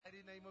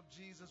name of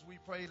Jesus we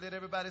pray. Let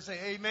everybody say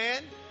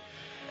amen.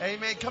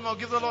 Amen. Come on,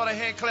 give the Lord a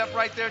hand clap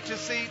right there at your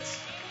seats.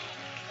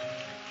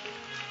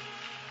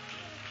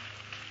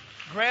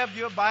 Grab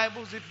your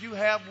Bibles if you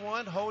have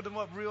one. Hold them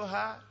up real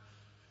high.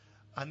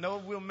 I know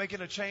we're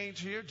making a change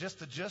here.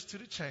 Just adjust to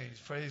the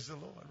change. Praise the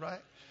Lord,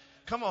 right?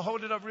 Come on,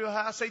 hold it up real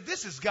high. Say,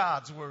 this is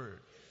God's word.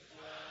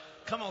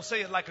 Come on,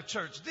 say it like a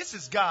church. This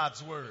is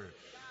God's word.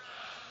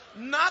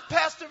 Not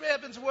Pastor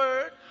Evans'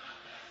 word.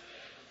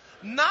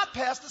 Not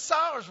Pastor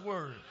Sauer's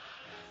word.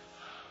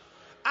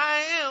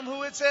 I am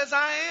who it says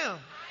I am.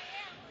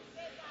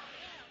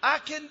 I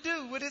can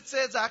do what it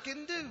says I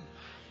can do.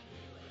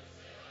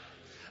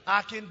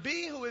 I can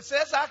be who it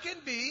says I can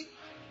be.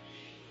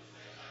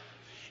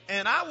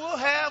 And I will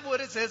have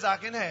what it says I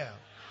can have.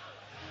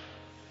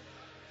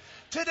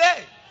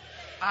 Today,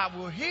 I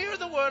will hear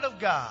the word of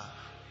God.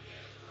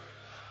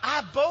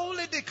 I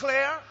boldly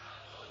declare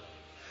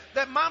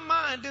that my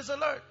mind is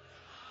alert.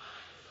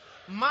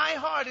 My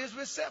heart is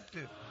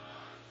receptive.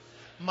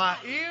 My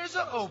ears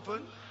are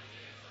open.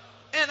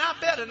 And I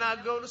better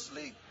not go to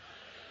sleep.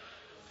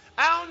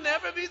 I'll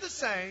never be the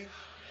same.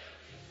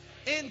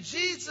 In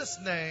Jesus'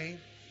 name,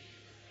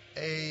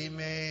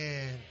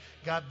 amen.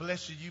 God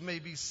bless you. You may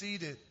be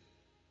seated.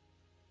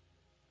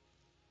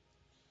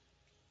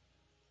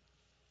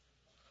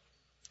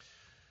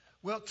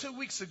 Well, 2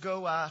 weeks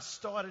ago, I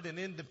started an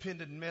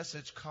independent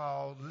message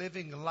called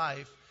Living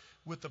Life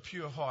with a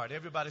Pure Heart.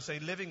 Everybody say,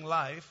 Living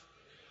Life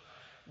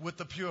with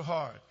a Pure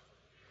Heart.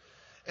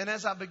 And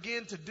as I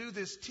began to do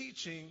this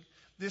teaching,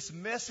 this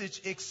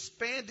message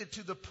expanded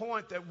to the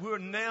point that we're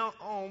now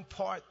on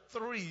part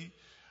 3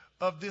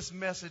 of this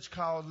message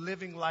called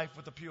Living Life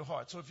with a Pure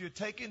Heart. So if you're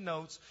taking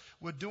notes,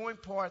 we're doing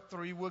part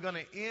 3. We're going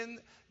to end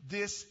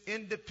this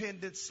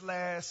independent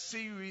 /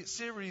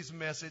 series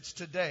message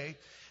today.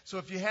 So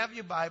if you have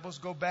your Bibles,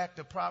 go back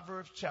to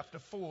Proverbs chapter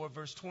 4,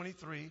 verse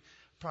 23.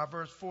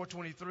 Proverbs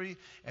 4:23,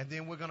 and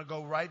then we're going to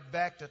go right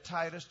back to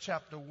Titus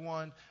chapter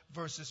 1,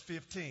 verses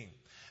 15.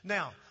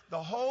 Now,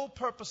 the whole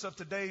purpose of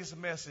today's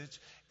message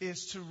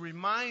is to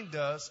remind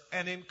us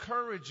and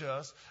encourage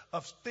us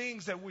of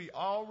things that we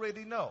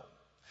already know.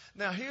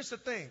 Now, here's the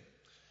thing.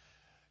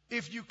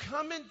 If you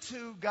come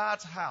into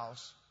God's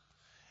house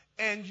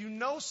and you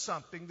know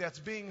something that's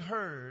being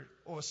heard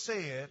or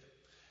said,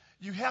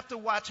 you have to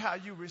watch how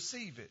you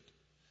receive it.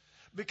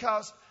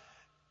 Because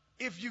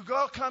if you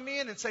come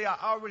in and say, I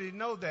already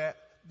know that,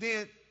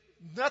 then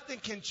nothing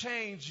can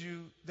change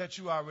you that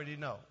you already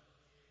know.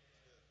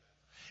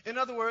 In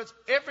other words,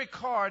 every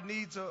car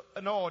needs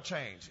an oil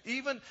change.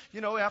 Even,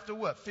 after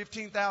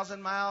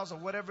 15,000 miles or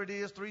whatever it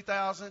is,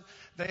 3,000,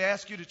 they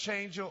ask you to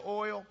change your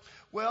oil.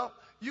 Well,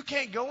 you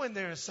can't go in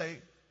there and say,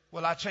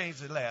 well, I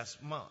changed it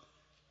last month.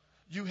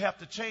 You have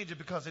to change it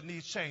because it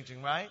needs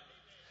changing, right?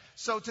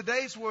 So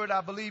today's word,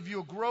 I believe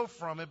you'll grow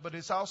from it, but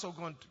it's also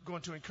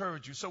going to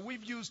encourage you. So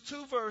we've used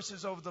 2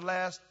 verses over the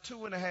last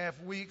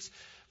 2.5 weeks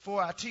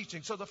for our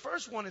teaching. So the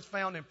first one is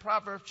found in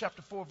Proverbs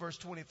chapter 4, verse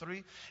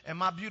 23. And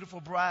my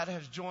beautiful bride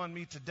has joined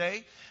me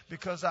today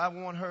because I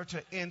want her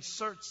to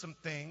insert some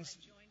things.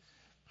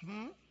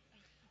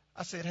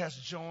 I said has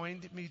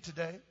joined me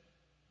today.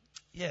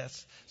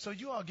 Yes. So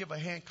you all give a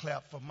hand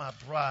clap for my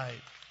bride.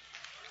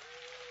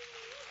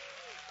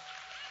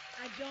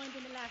 I joined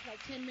in the last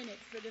 10 minutes,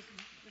 so just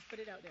put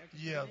it out there.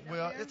 Yeah,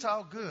 well, it's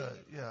all good.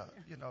 Yeah,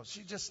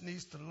 she just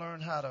needs to learn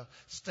how to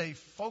stay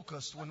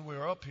focused when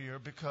we're up here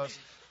because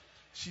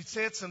she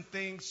said some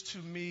things to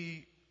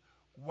me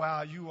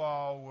while you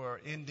all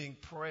were ending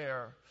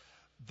prayer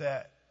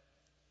that,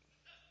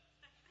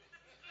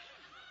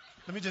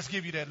 let me just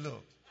give you that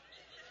look.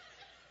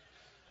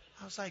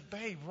 I was like,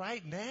 babe,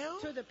 right now?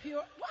 To the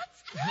pure, what?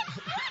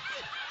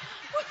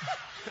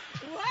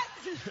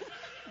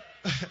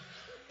 What?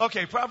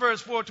 Okay,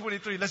 Proverbs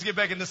 4:23. Let's get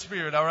back in the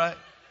spirit, all right?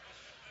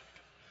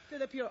 To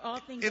the pure, all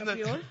things are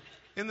pure.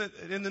 In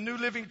the New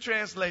Living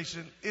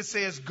Translation, it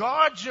says,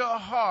 guard your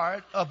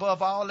heart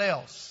above all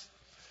else.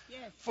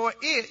 Yes. For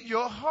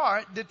your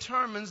heart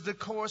determines the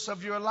course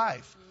of your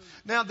life.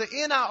 Now, the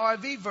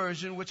NIRV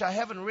version, which I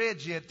haven't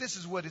read yet, this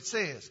is what it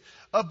says.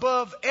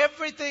 Above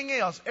everything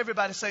else.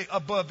 Everybody say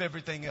above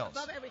everything else.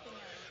 Above everything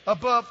else.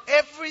 Above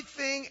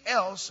everything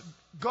else,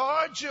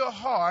 guard your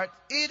heart.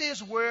 It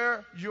is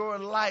where your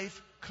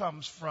life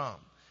comes from.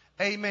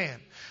 Amen.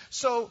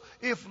 So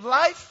if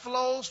life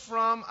flows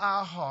from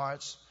our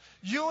hearts,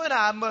 you and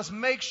I must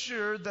make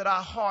sure that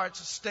our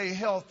hearts stay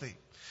healthy.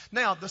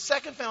 Now, the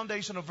second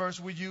foundational verse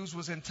we used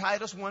was in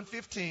Titus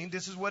 1:15.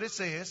 This is what it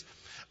says.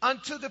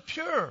 Unto the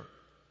pure,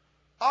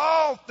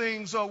 all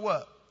things are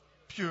what?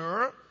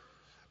 Pure.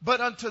 But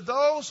unto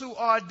those who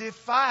are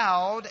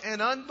defiled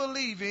and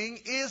unbelieving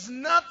is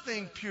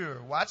nothing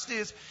pure. Watch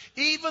this.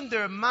 Even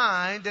their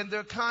mind and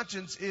their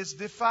conscience is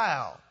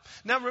defiled.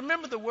 Now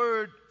remember the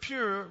word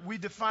pure, we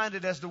defined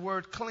it as the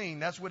word clean.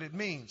 That's what it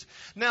means.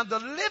 Now the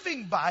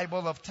Living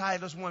Bible of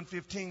Titus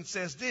 1:15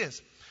 says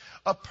this.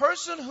 A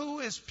person who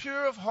is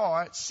pure of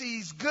heart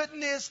sees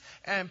goodness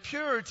and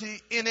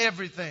purity in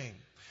everything.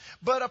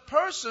 But a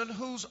person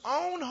whose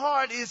own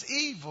heart is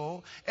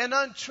evil and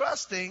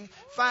untrusting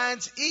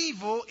finds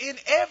evil in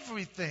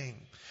everything.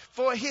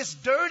 For his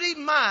dirty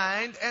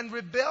mind and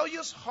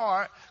rebellious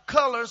heart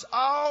colors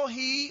all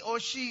he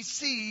or she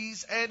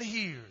sees and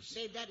hears.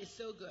 Dave, that is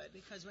so good,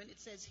 because when it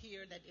says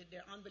here that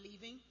they're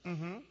unbelieving,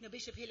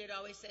 Bishop Hilliard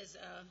always says,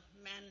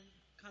 man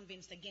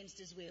convinced against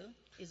his will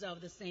is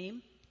of the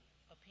same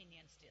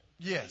opinion still.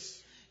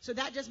 Yes. So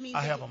that just means...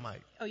 I have a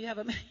mic. Oh, you have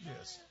a mic?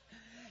 Yes.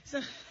 So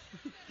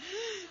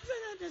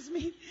that just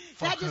means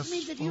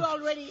that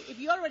if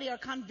you already are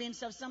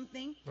convinced of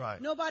something, right,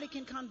 nobody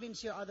can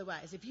convince you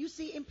otherwise. If you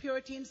see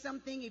impurity in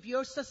something, if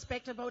you're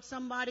suspect about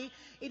somebody,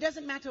 it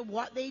doesn't matter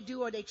what they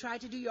do or they try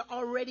to do, you're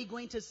already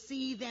going to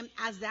see them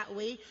as that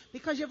way,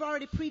 because you've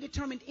already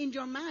predetermined in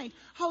your mind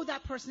how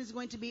that person is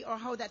going to be or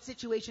how that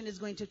situation is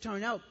going to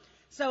turn out.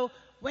 So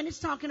when it's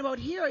talking about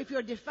here, if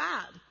you're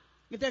defiled,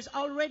 if there's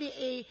already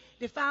a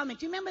defilement.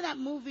 Do you remember that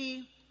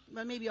movie?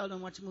 Well, maybe y'all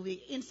don't watch the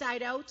movie,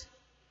 Inside Out.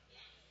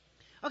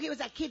 Okay, it was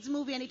that kid's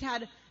movie, and it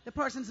had the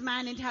person's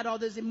mind, and it had all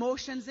those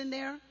emotions in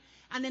there.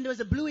 And then there was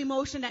a blue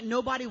emotion that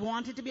nobody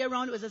wanted to be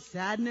around. It was a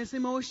sadness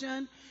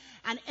emotion.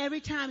 And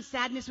every time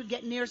sadness would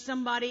get near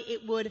somebody,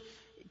 it would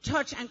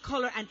touch and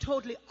color and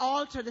totally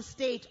alter the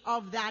state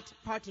of that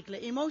particular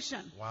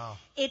emotion. Wow.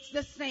 It's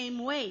the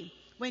same way.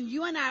 When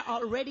you and I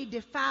are already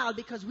defiled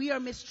because we are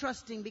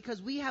mistrusting,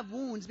 because we have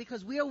wounds,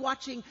 because we are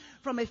watching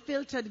from a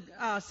filtered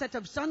set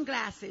of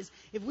sunglasses,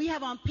 if we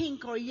have on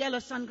pink or yellow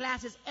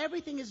sunglasses,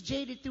 everything is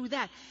jaded through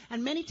that.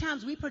 And many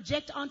times we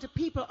project onto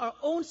people our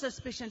own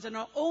suspicions and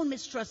our own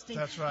mistrusting.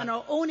 That's right. And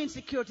our own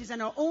insecurities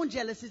and our own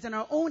jealousies and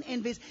our own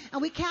envies.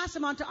 And we cast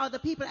them onto other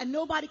people, and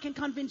nobody can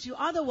convince you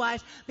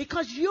otherwise,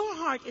 because your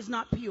heart is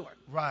not pure.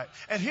 Right.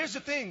 And here's the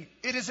thing.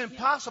 It is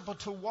impossible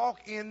to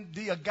walk in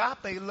the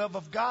agape love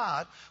of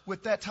God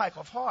with that type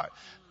of heart.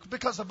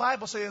 Because the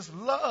Bible says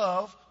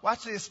love,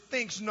 watch this,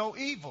 thinks no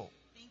evil.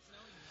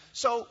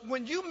 So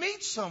when you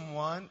meet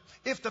someone,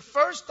 if the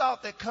first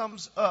thought that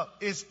comes up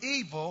is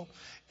evil,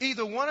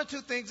 either one or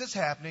two things is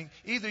happening.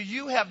 Either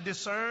you have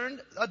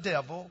discerned a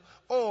devil,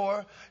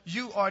 or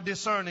you are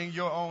discerning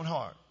your own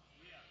heart.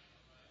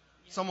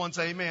 Someone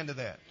say amen to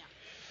that.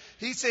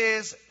 He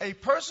says, a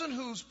person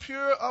who's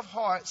pure of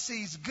heart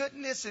sees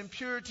goodness and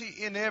purity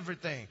in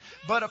everything.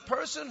 But a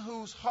person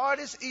whose heart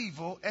is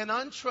evil and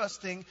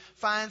untrusting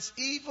finds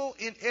evil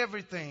in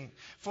everything.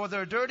 For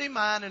their dirty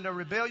mind and their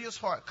rebellious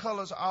heart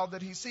colors all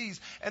that he sees.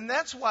 And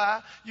that's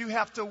why you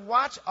have to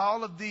watch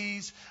all of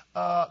these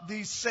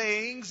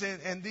sayings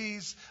and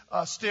these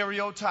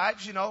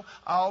stereotypes,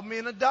 all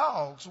men are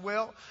dogs.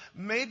 Well,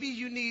 maybe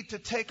you need to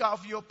take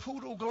off your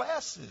poodle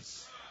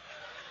glasses.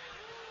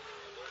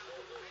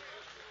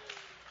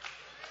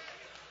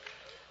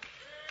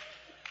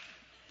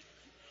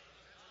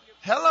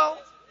 Hello?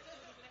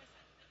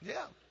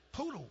 Yeah,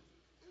 poodle.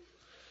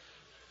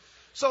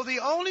 So the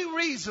only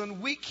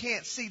reason we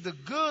can't see the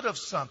good of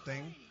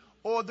something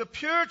or the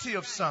purity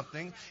of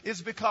something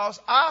is because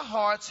our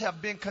hearts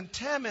have been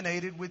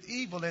contaminated with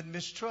evil and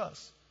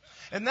mistrust.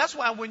 And that's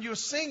why when you're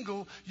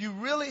single, you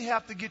really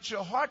have to get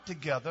your heart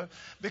together,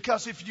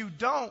 because if you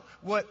don't,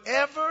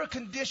 whatever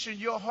condition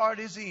your heart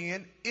is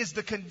in is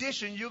the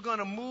condition you're going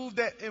to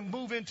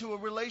move into a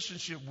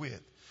relationship with.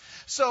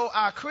 So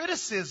our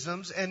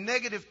criticisms and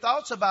negative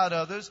thoughts about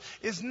others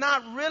is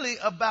not really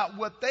about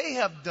what they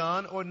have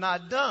done or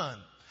not done.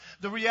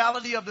 The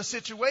reality of the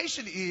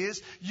situation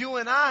is you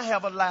and I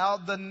have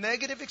allowed the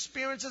negative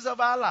experiences of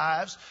our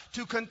lives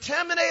to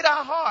contaminate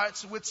our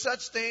hearts with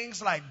such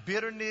things like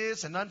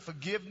bitterness and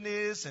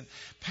unforgiveness and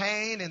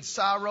pain and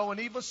sorrow and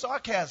even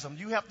sarcasm.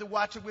 You have to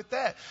watch it with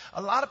that.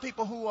 A lot of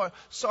people who are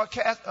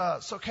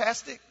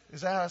sarcastic,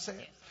 is that how I say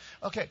it?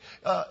 Okay,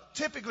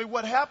 typically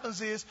what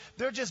happens is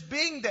they're just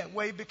being that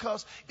way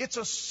because it's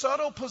a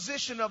subtle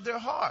position of their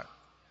heart.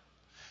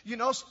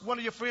 One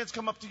of your friends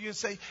come up to you and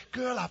say,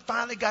 girl, I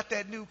finally got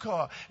that new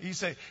car. And you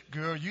say,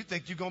 girl, you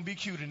think you're going to be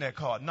cute in that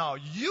car. No,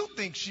 you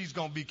think she's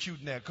going to be cute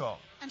in that car.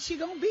 And she's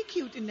going to be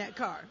cute in that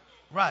car.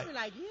 Right. You're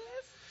like,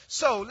 yes.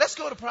 So let's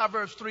go to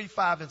Proverbs 3,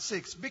 5, and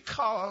 6,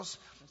 because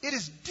it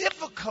is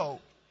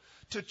difficult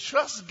to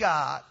trust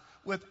God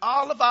with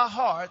all of our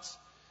hearts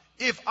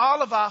if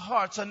all of our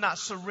hearts are not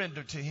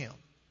surrendered to Him.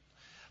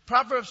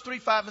 Proverbs 3,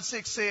 5, and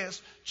 6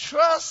 says,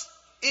 trust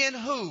in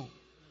who?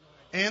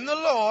 In the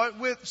Lord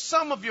with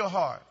some of your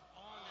heart.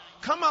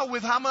 Come on,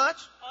 with how much?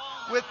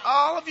 With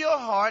all of your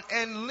heart,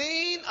 and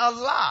lean a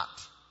lot.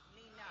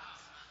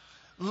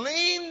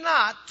 Lean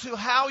not to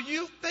how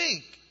you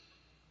think.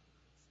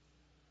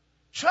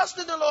 Trust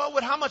in the Lord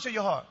with how much of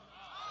your heart?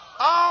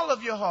 All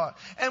of your heart.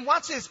 And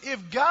watch this.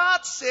 If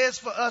God says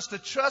for us to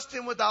trust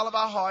Him with all of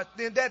our heart,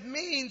 then that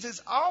means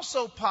it's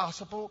also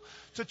possible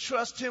to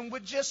trust Him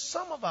with just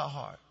some of our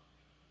heart.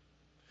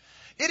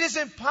 It is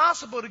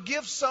impossible to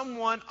give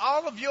someone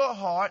all of your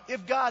heart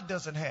if God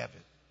doesn't have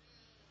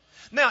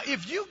it. Now,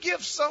 if you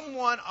give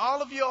someone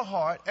all of your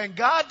heart and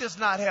God does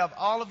not have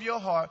all of your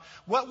heart,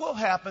 what will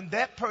happen?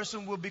 That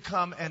person will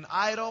become an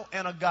idol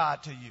and a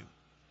god to you.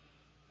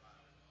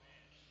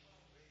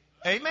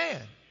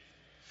 Amen.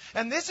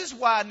 And this is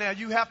why now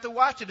you have to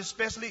watch it,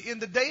 especially in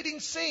the dating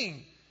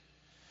scene.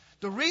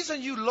 The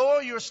reason you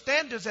lower your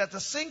standards as a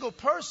single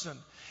person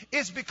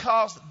is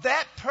because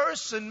that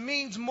person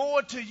means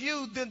more to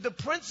you than the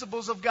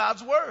principles of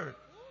God's Word.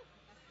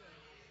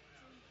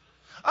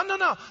 Oh,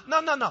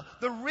 no.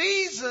 The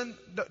reason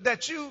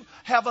that you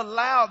have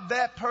allowed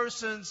that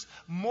person's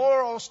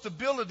moral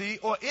stability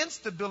or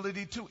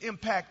instability to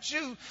impact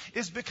you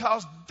is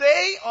because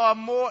they are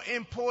more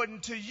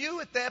important to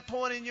you at that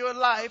point in your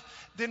life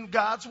than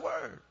God's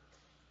Word.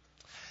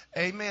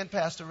 Amen,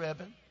 Pastor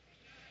Rebin.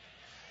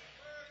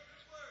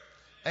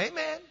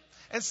 Amen.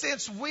 And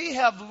since we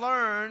have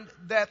learned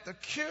that the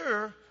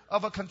cure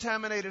of a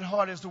contaminated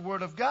heart is the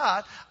Word of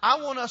God,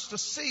 I want us to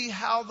see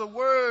how the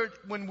Word,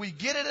 when we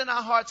get it in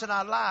our hearts and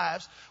our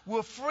lives,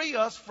 will free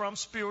us from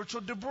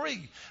spiritual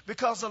debris.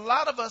 Because a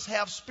lot of us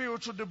have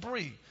spiritual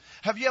debris.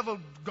 Have you ever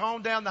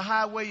gone down the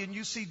highway and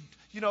you see,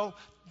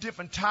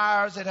 different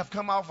tires that have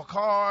come off of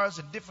cars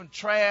and different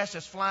trash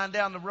that's flying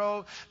down the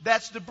road?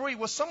 That's debris.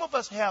 Well, some of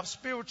us have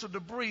spiritual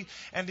debris,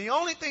 and the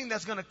only thing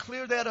that's going to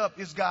clear that up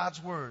is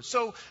God's Word.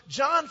 So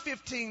John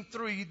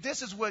 15:3,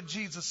 this is what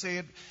Jesus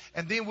said,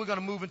 and then we're going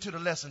to move into the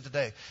lesson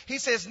today. He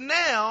says,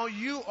 now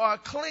you are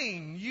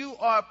clean, you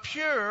are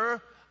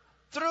pure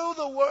through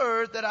the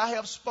word that I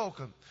have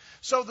spoken.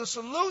 So the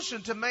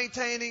solution to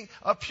maintaining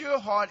a pure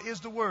heart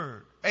is the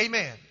Word.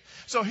 Amen.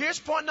 So here's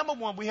point number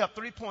one. We have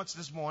 3 points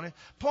this morning.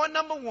 Point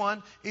number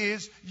one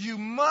is you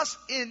must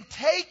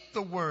intake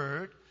the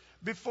Word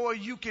before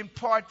you can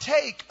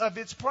partake of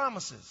its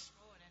promises.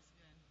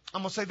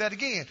 I'm going to say that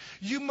again.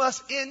 You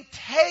must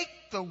intake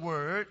the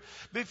Word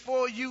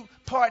before you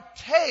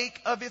partake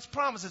of its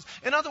promises.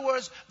 In other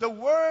words, the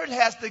Word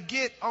has to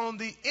get on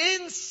the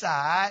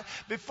inside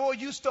before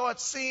you start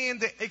seeing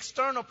the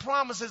external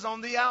promises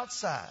on the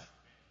outside.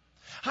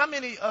 How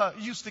many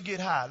used to get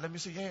high? Let me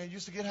see your hand.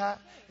 Used to get high?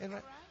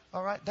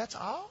 All right. That's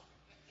all?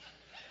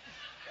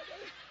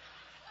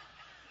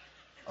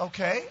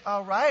 Okay.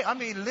 All right. I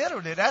mean,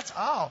 literally, that's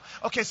all.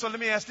 Okay. So let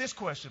me ask this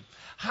question.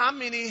 How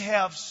many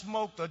have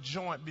smoked a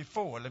joint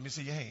before? Let me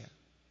see your hand.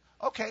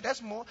 Okay.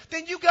 That's more.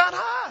 Then you got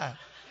high.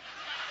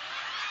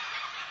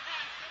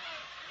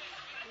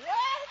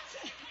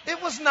 What?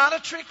 It was not a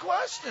trick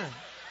question.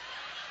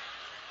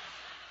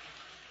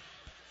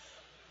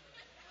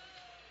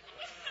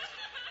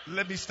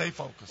 Let me stay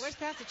focused. Where's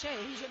Pastor Che?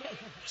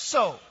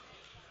 So,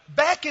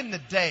 back in the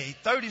day,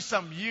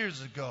 30-something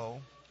years ago,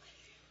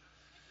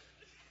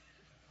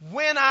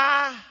 when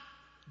I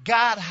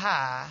got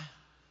high,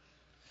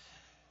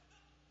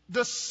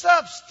 the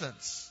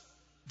substance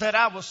that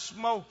I was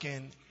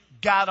smoking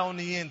got on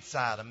the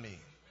inside of me.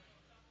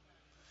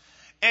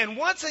 And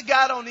once it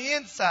got on the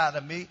inside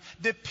of me,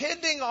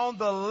 depending on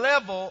the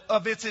level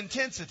of its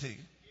intensity,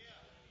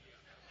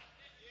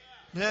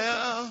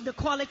 the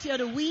quality of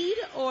the weed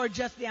or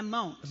just the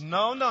amount?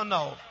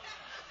 No.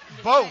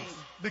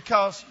 Both.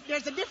 Because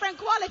there's a different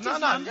quality.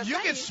 No. You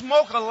can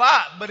smoke a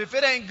lot, but if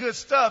it ain't good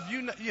stuff,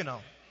 you know.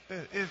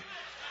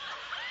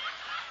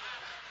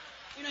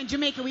 In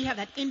Jamaica, we have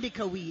that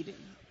indica weed.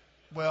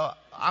 Well,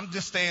 I'm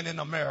just staying in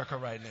America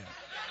right now.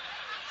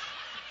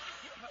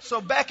 So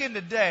back in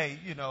the day,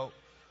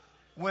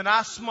 when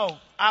I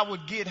smoked, I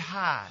would get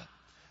high.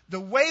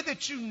 The way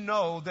that you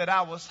know that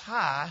I was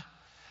high,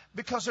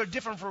 because there are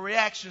different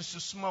reactions to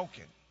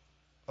smoking.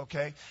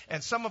 Okay?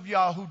 And some of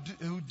y'all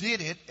who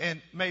did it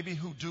and maybe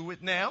who do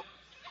it now,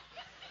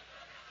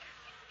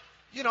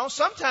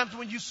 sometimes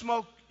when you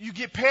smoke, you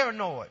get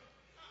paranoid.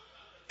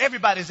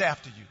 Everybody's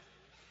after you.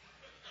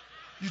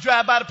 You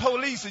drive by the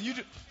police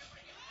and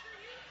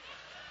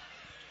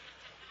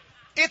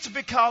it's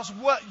because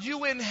what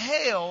you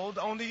inhaled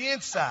on the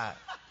inside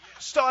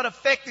start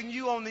affecting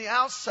you on the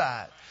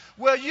outside.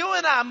 Well, you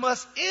and I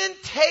must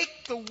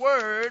intake the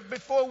Word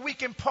before we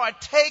can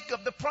partake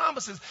of the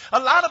promises. A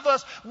lot of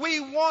us, we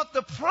want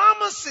the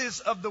promises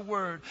of the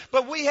Word,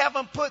 but we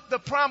haven't put the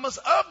promise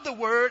of the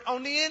Word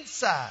on the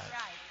inside.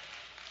 Right.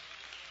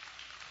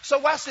 So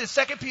watch this,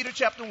 2 Peter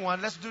chapter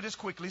 1. Let's do this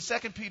quickly.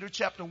 2 Peter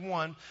chapter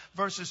 1,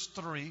 verses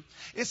 3.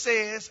 It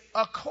says,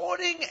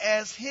 according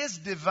as His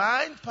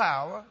divine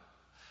power,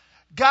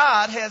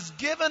 God has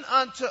given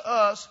unto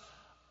us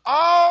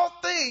all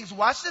things,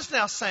 watch this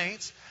now,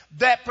 saints,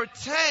 that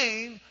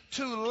pertain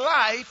to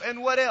life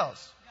and what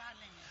else?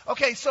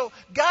 Okay, so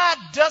God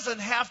doesn't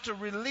have to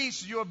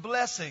release your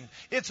blessing.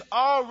 It's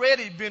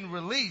already been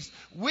released.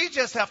 We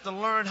just have to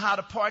learn how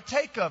to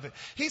partake of it.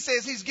 He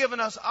says He's given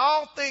us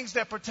all things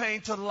that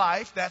pertain to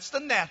life, that's the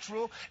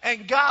natural,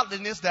 and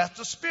godliness, that's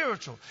the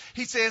spiritual.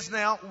 He says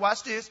now,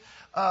 watch this,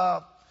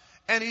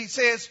 and He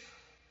says,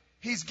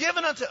 He's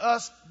given unto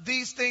us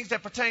these things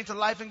that pertain to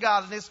life and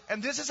godliness,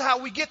 and this is how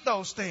we get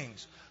those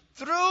things.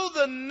 Through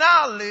the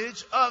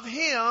knowledge of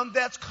Him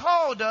that's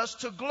called us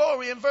to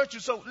glory and virtue.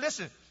 So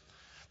listen,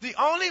 the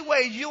only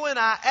way you and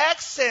I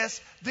access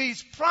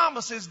these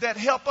promises that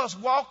help us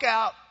walk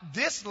out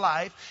this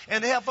life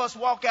and help us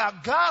walk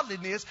out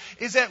godliness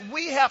is that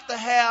we have to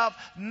have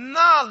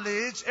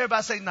knowledge.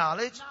 Everybody say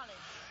knowledge.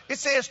 It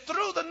says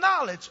through the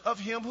knowledge of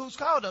him who's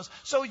called us.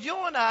 So you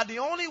and I, the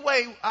only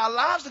way our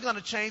lives are going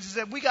to change is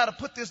that we got to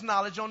put this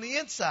knowledge on the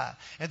inside.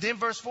 And then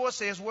verse 4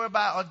 says,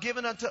 whereby are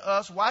given unto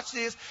us, watch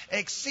this,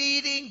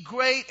 exceeding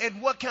great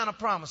and what kind of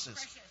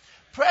promises?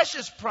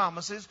 Precious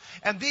promises.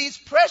 And these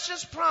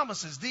precious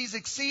promises, these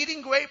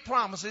exceeding great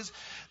promises,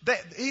 that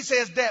he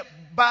says that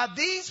by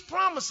these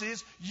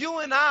promises, you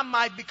and I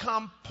might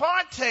become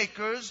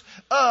partakers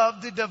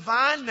of the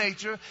divine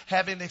nature,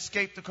 having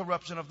escaped the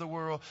corruption of the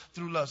world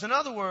through lust. In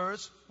other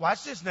words,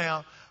 watch this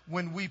now,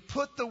 when we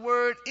put the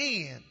word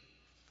in,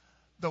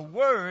 the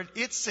word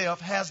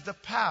itself has the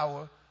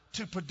power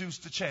to produce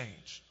the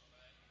change.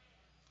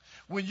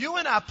 When you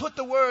and I put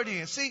the word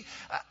in, see,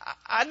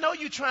 I know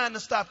you're trying to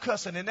stop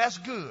cussing, and that's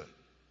good.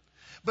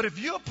 But if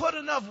you put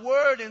enough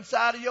word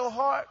inside of your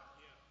heart,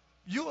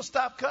 you will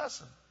stop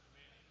cussing.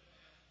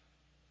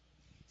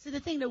 See,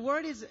 the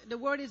word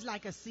is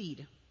like a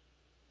seed,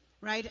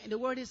 right? The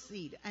word is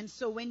seed. And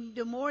so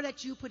the more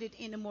that you put it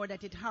in, the more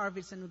that it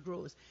harvests and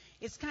grows.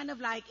 It's kind of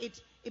like it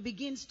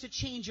begins to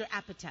change your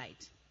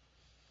appetite.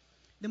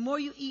 The more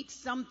you eat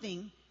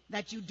something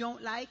that you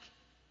don't like,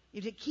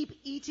 if you keep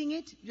eating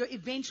it, you're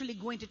eventually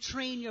going to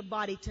train your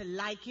body to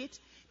like it.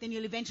 Then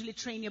you'll eventually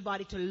train your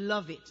body to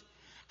love it.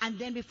 And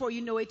then before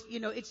you know it,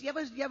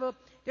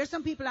 there's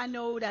some people I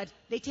know that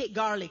they take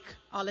garlic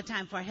all the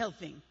time for a health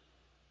thing.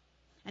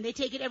 And they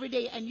take it every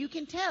day. And you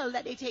can tell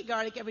that they take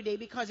garlic every day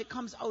because it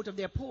comes out of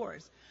their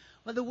pores.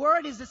 Well, the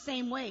word is the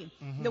same way.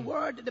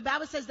 Mm-hmm. The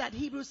Bible says that,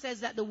 Hebrews says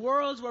that the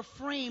worlds were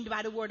framed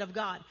by the word of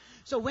God.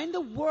 So when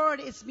the word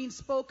is being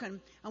spoken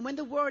and when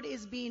the word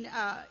is being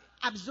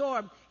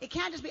absorbed, it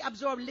can't just be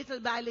absorbed little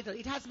by little.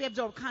 It has to be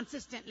absorbed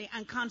consistently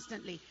and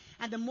constantly.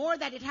 And the more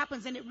that it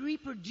happens, then it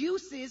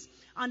reproduces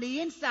on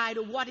the inside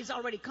of what is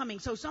already coming.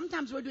 So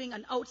sometimes we're doing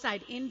an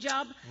outside-in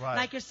job. Right.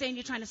 Like you're saying,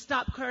 you're trying to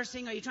stop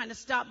cursing, or you're trying to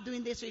stop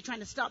doing this, or you're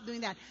trying to stop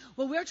doing that.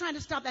 Well, we're trying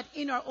to stop that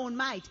in our own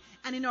might,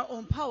 and in our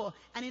own power,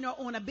 and in our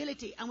own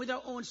ability, and with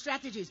our own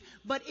strategies.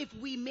 But if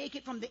we make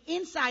it from the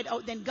inside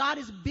out, then God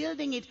is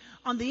building it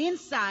on the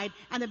inside,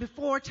 and then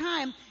before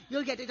time,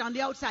 you'll get it on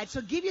the outside.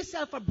 So give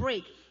yourself a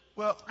break.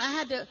 Well, I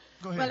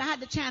had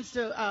the chance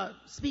to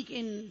speak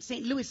in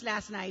St. Louis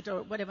last night,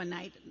 or whatever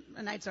night.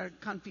 Nights are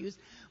confused.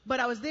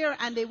 But I was there,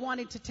 and they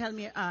wanted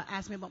to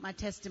ask me about my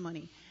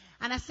testimony.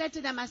 And I said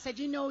to them,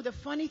 the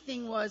funny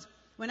thing was,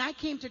 when I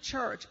came to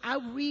church, I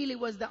really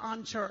was the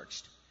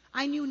unchurched.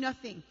 I knew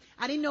nothing.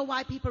 I didn't know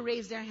why people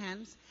raised their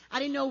hands. I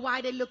didn't know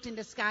why they looked in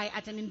the sky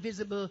at an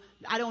invisible,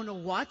 I don't know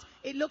what.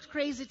 It looked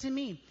crazy to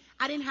me.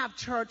 I didn't have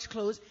church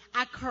clothes.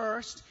 I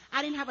cursed.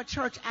 I didn't have a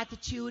church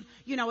attitude.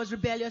 I was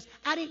rebellious.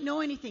 I didn't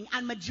know anything.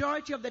 And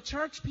majority of the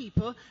church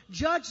people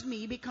judged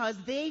me because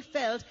they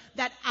felt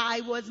that I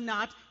was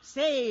not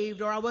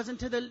saved, or I wasn't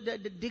to the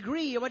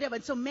degree or whatever.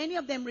 And so many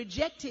of them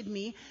rejected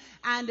me.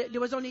 And there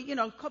was only,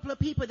 a couple of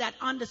people that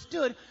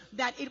understood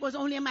that it was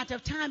only a matter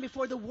of time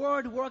before the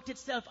word worked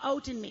itself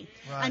out in me.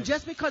 Right. And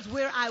just because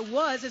where I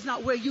was is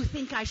not where you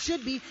think I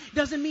should be,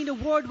 doesn't mean the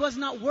word was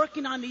not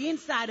working on the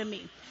inside of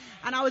me.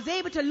 And I was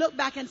able to look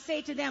back and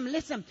say to them,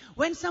 listen,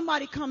 when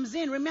somebody comes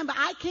in, remember,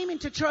 I came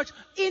into church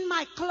in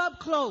my club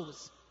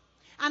clothes.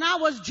 And I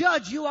was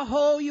judged. You a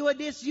hoe, you a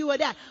this, you a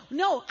that.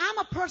 No, I'm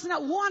a person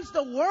that wants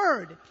the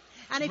word.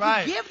 And if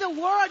you give the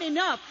word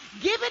enough,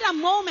 give it a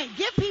moment,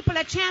 give people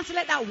a chance to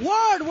let that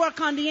word work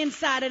on the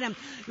inside of them.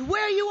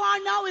 Where you are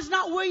now is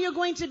not where you're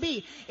going to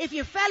be. If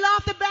you fell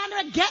off the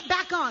bandwagon, get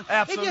back on.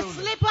 Absolutely. If you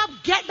slip up,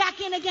 get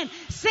back in again.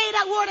 Say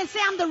that word and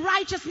say, I'm the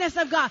righteousness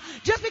of God.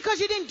 Just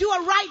because you didn't do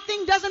a right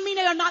thing doesn't mean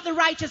that you're not the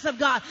righteous of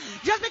God.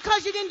 Just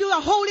because you didn't do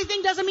a holy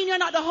thing doesn't mean you're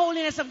not the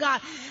holiness of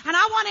God. And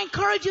I want to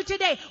encourage you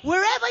today,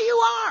 wherever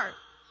you are,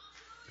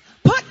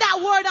 put that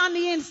word on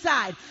the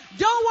inside.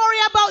 Don't worry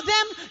about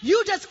them.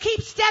 You just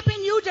keep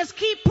stepping. You just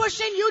keep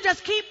pushing. You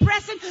just keep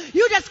pressing.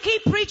 You just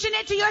keep preaching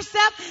it to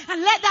yourself,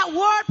 and let that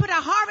word put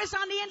a harvest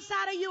on the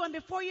inside of you. And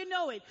before you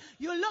know it,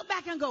 you'll look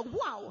back and go,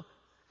 wow,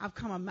 I've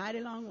come a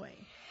mighty long way.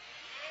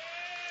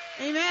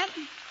 Amen?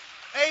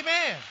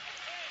 Amen.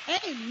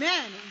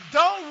 Amen.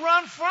 Don't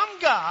run from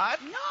God.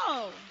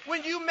 No.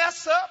 When you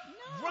mess up,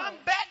 no. Run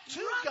back to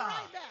God.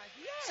 Right back.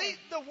 Yes. See,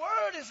 the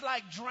word is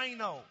like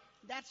Drano.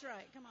 That's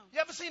right. Come on. You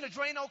ever seen a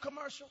Drano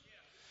commercial?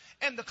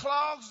 And the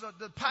clogs,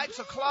 the pipes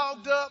are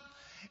clogged up,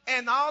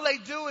 and all they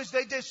do is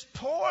they just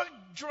pour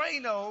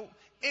Drano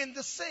in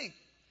the sink.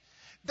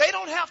 They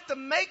don't have to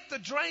make the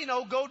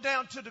Drano go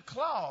down to the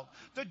clog.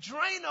 The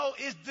Drano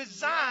is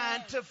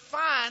designed to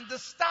find the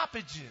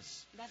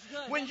stoppages. That's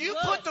good. When That's you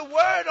good. put the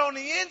word on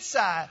the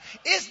inside,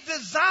 it's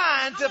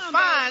designed to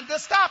find the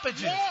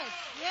stoppages. Yes,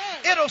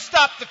 yes. It'll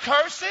stop the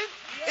cursing.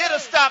 Yes. It'll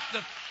stop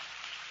the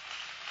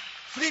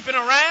sleeping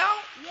around.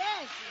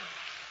 Yes.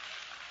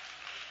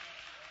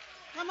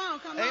 Come on.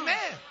 Amen.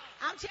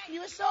 I'm telling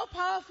you, it's so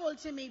powerful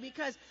to me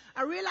because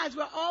I realize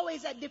we're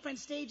always at different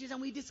stages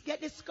and we just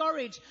get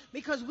discouraged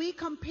because we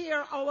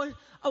compare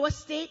our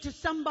state to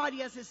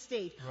somebody else's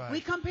state. Right.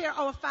 We compare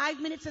our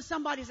 5 minutes to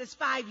somebody else's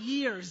 5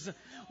 years.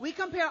 We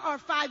compare our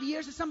 5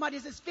 years to somebody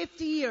else's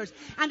 50 years.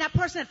 And that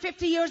person at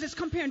 50 years is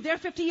comparing their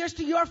 50 years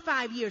to your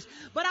 5 years.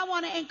 But I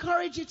want to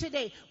encourage you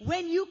today,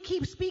 when you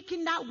keep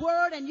speaking that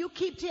word and you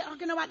keep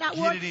talking about that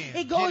word,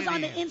 it goes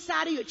on the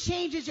inside of you. It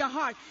changes your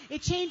heart.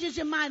 It changes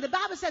your mind. The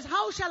Bible says,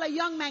 how shall a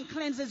young man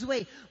cleanse his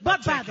way?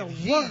 But by the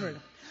word.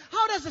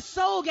 How does the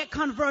soul get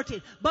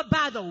converted? But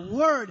by the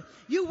word.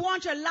 You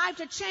want your life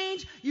to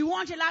change. You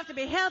want your life to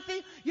be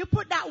healthy. You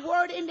put that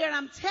word in there, and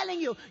I'm telling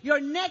you, your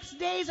next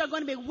days are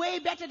going to be way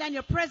better than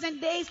your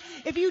present days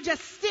if you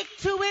just stick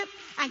to it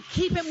and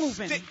keep it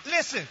moving.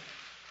 Listen,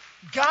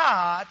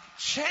 God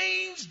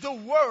changed the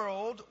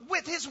world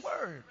with his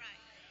word.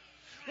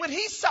 When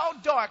he saw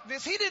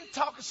darkness, he didn't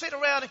sit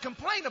around and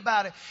complain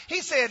about it. He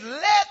said,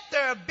 let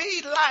there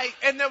be light,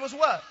 and there was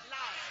what?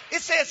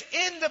 It says,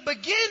 in the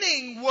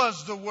beginning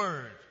was the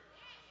word.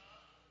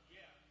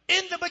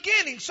 In the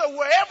beginning. So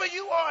wherever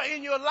you are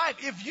in your life,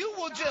 if you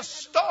will just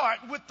start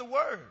with the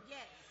word,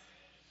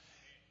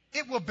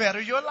 it will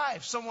better your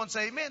life. Someone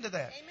say amen to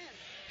that. Amen.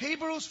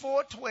 Hebrews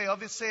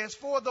 4:12, it says,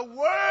 for the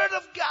word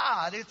of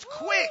God, it's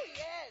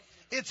quick.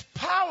 It's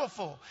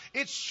powerful.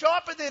 It's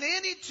sharper than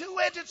any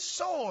two-edged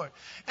sword.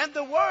 And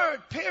the word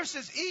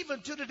pierces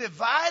even to the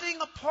dividing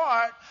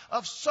apart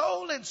of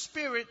soul and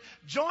spirit,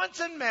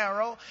 joints and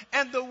marrow.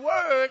 And the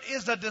word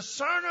is a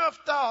discerner of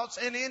thoughts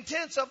and the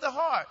intents of the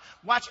heart.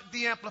 Watch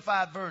the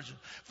Amplified Version.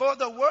 For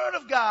the word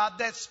of God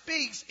that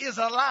speaks is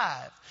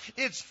alive.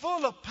 It's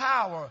full of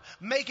power,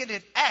 making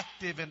it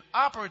active and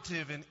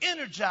operative and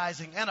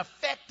energizing and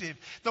effective.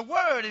 The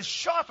word is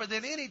sharper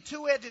than any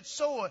two-edged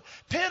sword,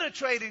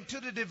 penetrating to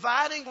the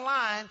dividing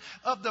line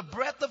of the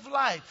breath of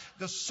life,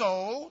 the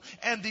soul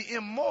and the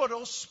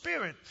immortal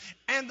spirit,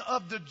 and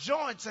of the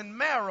joints and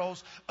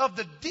marrows of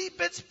the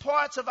deepest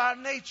parts of our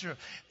nature.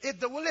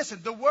 Listen,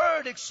 the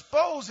word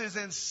exposes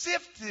and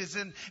sifts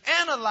and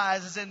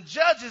analyzes and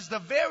judges the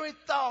very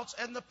thoughts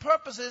and the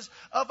purposes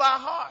of our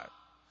heart.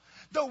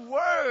 The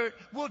word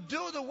will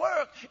do the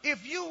work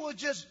if you will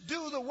just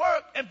do the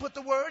work and put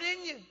the word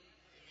in you.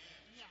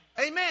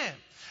 Amen.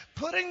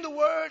 Putting the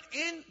word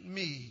in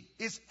me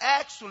is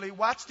actually,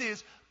 watch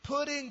this,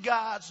 putting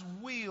God's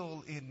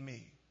will in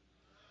me.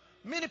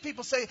 Many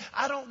people say,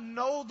 I don't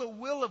know the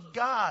will of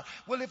God.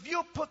 Well, if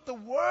you put the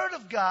word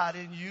of God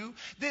in you,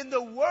 then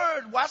the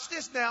word, watch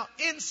this now,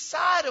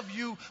 inside of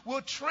you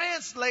will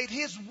translate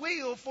his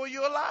will for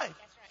your life.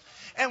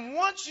 And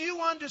once you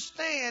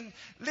understand,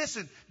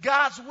 listen,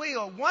 God's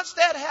will, once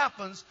that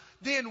happens,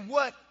 then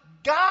what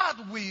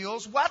God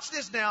wills, watch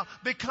this now,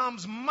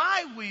 becomes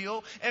my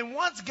will. And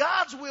once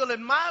God's will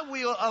and my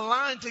will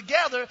align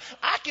together,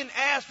 I can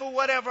ask for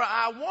whatever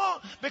I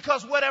want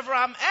because whatever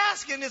I'm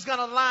asking is going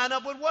to line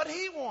up with what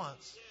he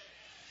wants.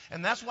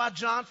 And that's why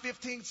John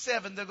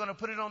 15:7, they're going to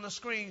put it on the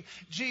screen.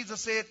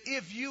 Jesus said,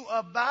 if you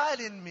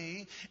abide in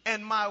me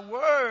and my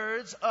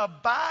words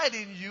abide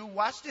in you,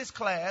 watch this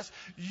class,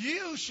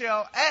 you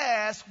shall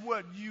ask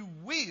what you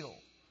will,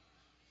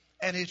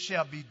 and it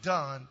shall be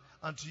done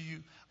unto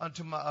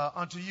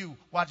you.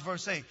 Watch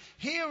verse 8.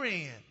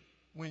 Herein,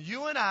 when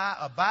you and I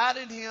abide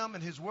in him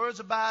and his words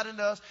abide in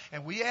us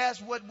and we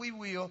ask what we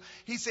will,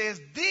 he says,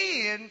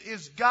 then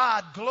is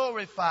God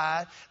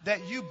glorified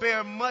that you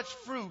bear much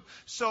fruit,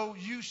 so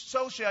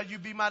shall you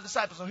be my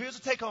disciples. So here's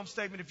a take-home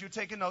statement. If you're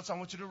taking notes, I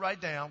want you to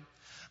write down.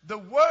 The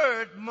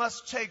word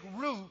must take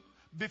root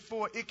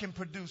before it can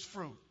produce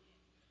fruit.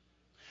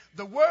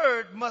 The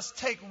word must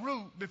take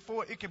root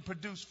before it can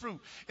produce fruit.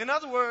 In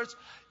other words,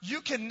 you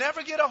can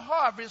never get a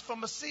harvest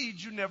from a seed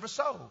you never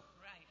sowed.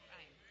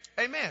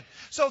 Amen.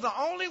 So the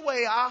only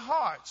way our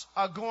hearts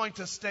are going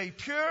to stay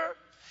pure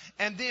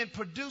and then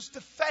produce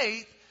the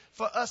faith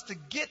for us to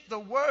get the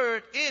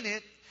word in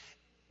it,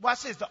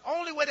 watch this, the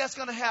only way that's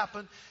going to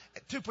happen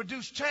to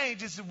produce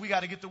change is if we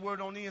got to get the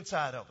word on the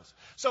inside of us.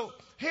 So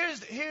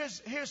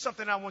here's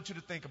something I want you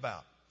to think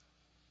about.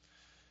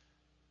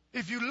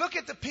 If you look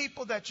at the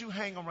people that you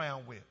hang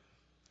around with,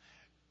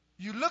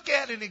 you look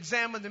at and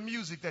examine the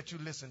music that you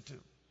listen to,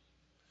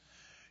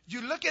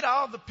 you look at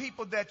all the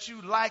people that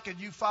you like and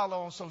you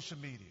follow on social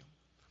media.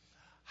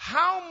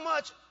 How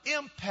much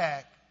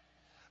impact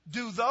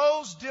do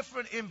those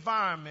different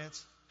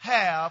environments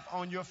have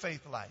on your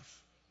faith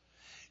life?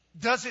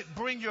 Does it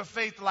bring your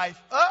faith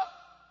life up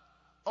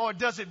or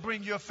does it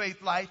bring your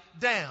faith life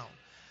down?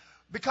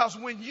 Because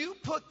when you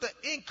put the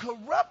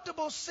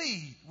incorruptible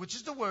seed, which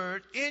is the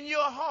word, in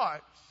your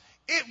heart,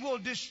 it will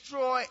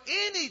destroy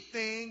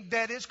anything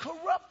that is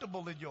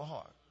corruptible in your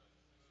heart.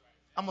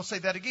 I'm going to say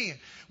that again.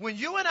 When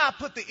you and I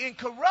put the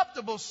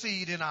incorruptible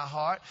seed in our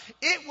heart,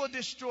 it will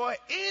destroy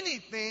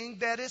anything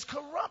that is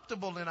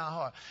corruptible in our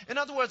heart. In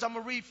other words, I'm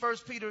going to read 1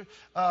 Peter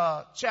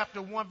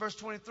chapter 1, verse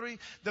 23.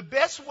 The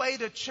best way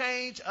to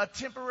change a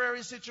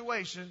temporary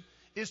situation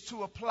is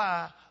to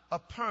apply a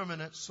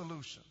permanent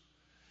solution.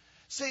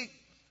 See,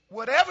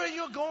 whatever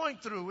you're going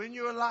through in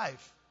your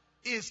life,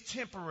 is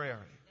temporary.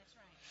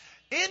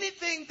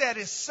 Anything that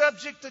is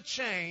subject to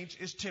change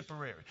is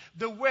temporary.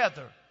 The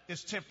weather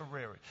is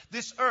temporary.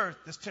 This earth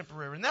is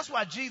temporary. And that's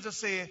why Jesus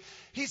said,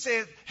 he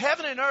said,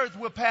 heaven and earth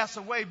will pass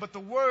away, but the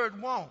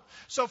word won't.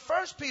 So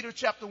 1 Peter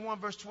chapter 1,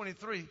 verse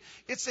 23,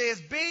 it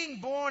says, being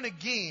born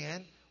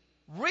again,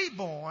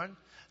 reborn,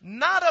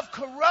 not of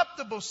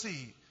corruptible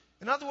seed.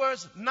 In other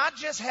words, not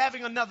just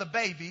having another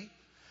baby,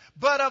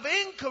 but of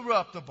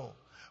incorruptible,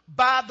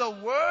 by the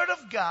word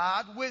of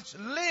God, which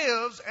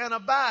lives and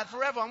abides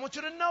forever. I want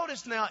you to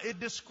notice now,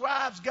 it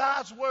describes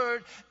God's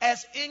word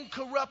as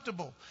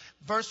incorruptible.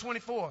 Verse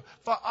 24,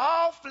 for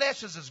all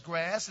flesh is as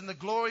grass, and the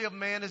glory of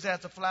man is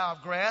as the flower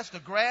of grass. The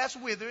grass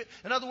withereth.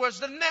 In other words,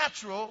 the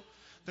natural.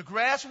 The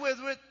grass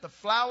withereth, the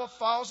flower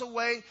falls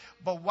away.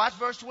 But watch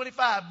verse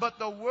 25. But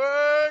the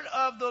word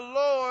of the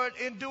Lord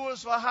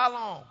endures for how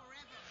long?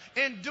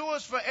 Forever.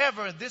 Endures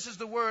forever. This is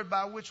the word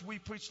by which we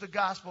preach the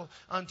gospel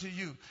unto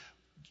you.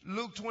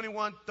 Luke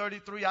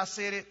 21:33, I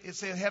said it. It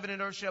said, heaven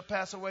and earth shall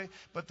pass away,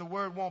 but the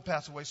word won't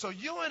pass away. So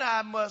you and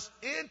I must,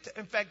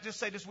 in fact, just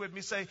say this with me.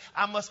 Say,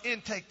 I must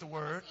intake the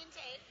word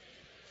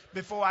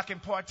before I can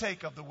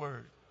partake of the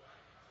word.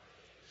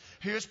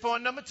 Here's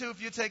point number 2,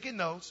 if you're taking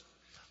notes.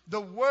 The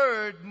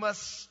word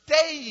must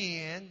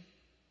stay in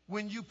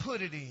when you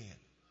put it in.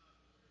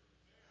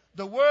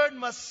 The word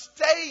must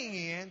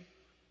stay in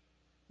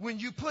when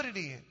you put it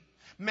in.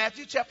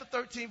 Matthew chapter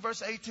 13,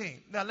 verse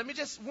 18. Now, let me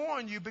just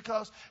warn you,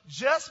 because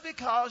just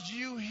because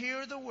you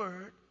hear the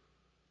word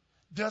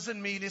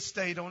doesn't mean it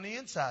stayed on the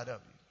inside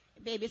of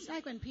you. Babe, it's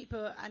like when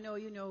people, I know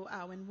you know,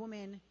 when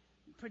women,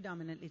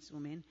 predominantly it's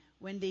women,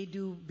 when they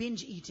do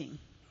binge eating.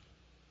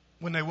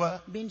 When they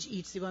what? Binge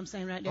eat. See what I'm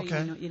saying right there?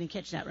 Okay. You didn't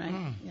catch that,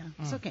 right? Yeah.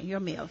 It's okay. You're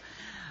a male.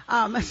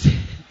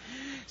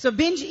 So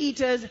binge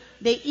eaters,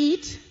 they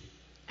eat,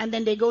 and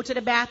then they go to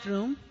the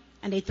bathroom,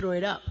 and they throw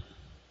it up.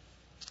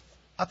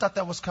 I thought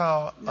that was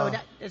called... No,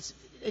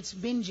 it's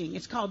binging.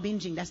 It's called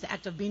binging. That's the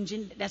act of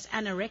binging. That's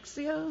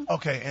anorexia.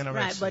 Okay, anorexia.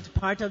 Right, but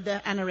part of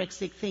the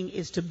anorexic thing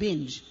is to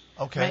binge.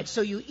 Okay. Right,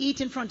 so you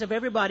eat in front of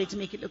everybody to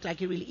make it look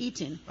like you're really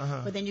eating.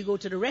 But then you go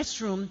to the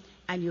restroom,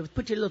 and you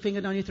put your little finger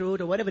down your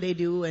throat or whatever they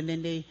do, and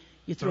then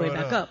you throw it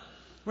back up.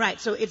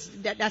 Right, so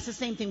that's the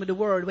same thing with the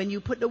word. When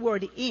you put the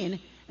word in,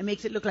 it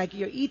makes it look like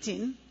you're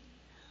eating.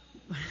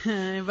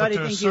 Everybody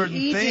thinks you're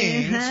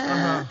eating.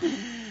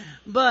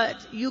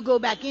 But you go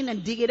back in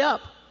and dig it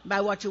up by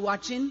what you're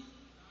watching.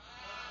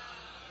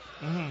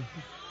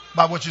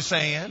 By what you're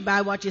saying.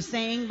 By what you're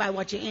saying, by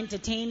what you're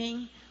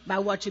entertaining, by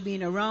what you're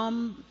being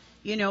around.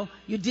 You know,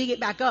 you dig it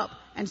back up.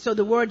 And so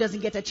the word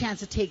doesn't get a chance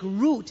to take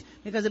root.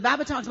 Because the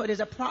Bible talks about, there's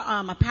a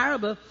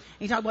parable, and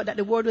he talks about that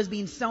the word was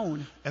being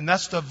sown. And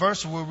that's the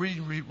verse we're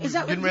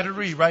getting ready to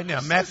read right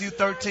now. Matthew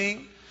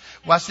 13.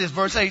 Watch this,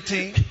 verse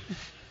 18.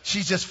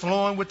 She's just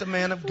flowing with the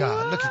man of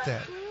God. Look at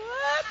that.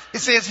 It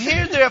says,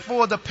 hear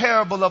therefore the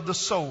parable of the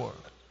sower.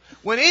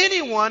 When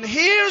anyone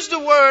hears the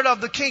word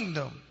of the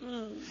kingdom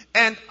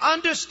and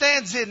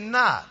understands it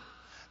not,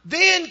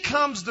 then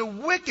comes the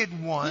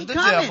wicked one, the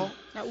devil.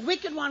 That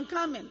wicked one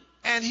coming.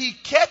 And he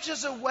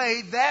catches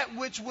away that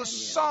which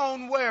was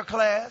sown where,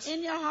 class?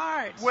 In your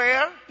heart.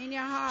 Where? In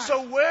your heart.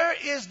 So where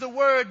is the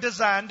word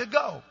designed to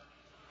go?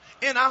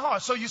 In our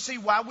heart. So you see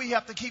why we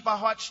have to keep our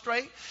heart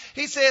straight?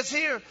 He says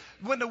here,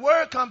 when the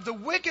word comes, the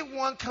wicked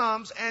one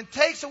comes and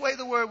takes away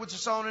the word which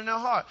is sown in their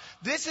heart.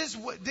 This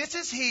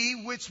is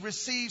he which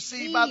receives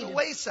seed by the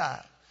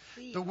wayside.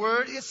 Seed. The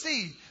word is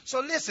seed. So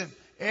listen,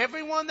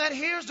 everyone that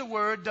hears the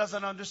word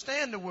doesn't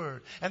understand the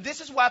word. And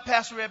this is why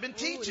Pastor Eben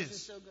teaches. This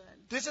is so good.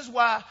 This is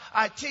why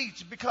I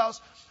teach,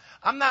 because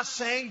I'm not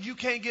saying you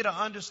can't get an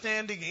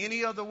understanding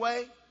any other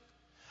way.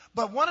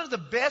 But one of the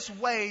best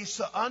ways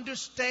to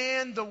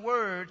understand the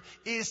word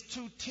is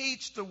to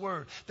teach the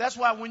word. That's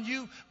why when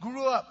you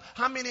grew up,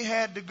 how many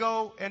had to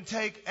go and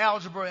take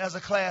algebra as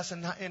a class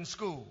in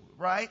school,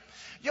 right?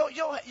 Your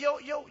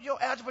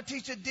algebra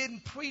teacher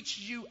didn't preach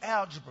you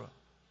algebra.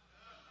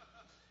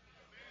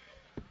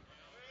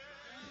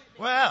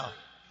 Well,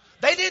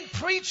 they didn't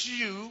preach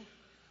you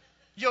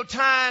your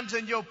times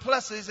and your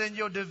pluses and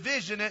your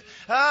division.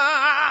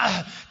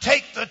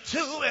 Take the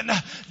 2 and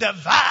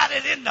divide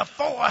it into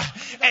 4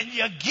 and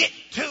you get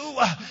 2.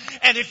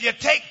 And if you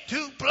take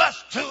 2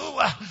 plus 2,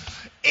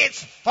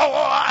 it's 4.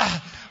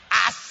 I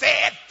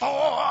said 4.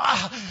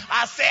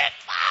 I said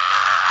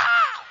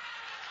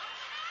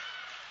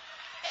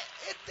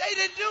 5. They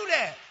didn't do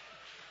that.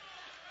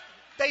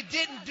 They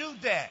didn't do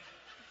that.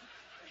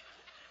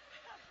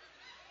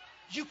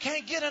 You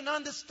can't get an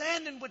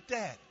understanding with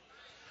that.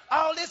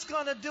 All it's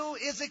going to do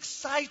is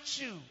excite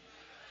you.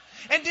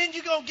 And then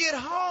you're going to get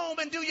home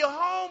and do your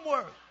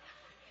homework.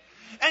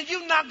 And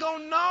you're not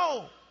going to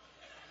know.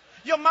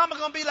 Your mama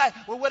going to be like,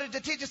 well, what did the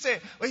teacher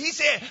say? Well, he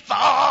said,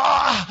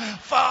 far,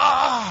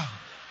 far.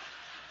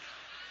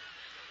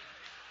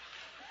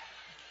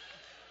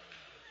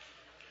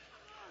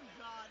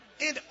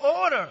 In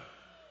order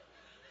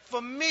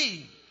for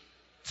me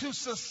to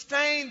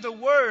sustain the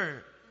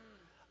word,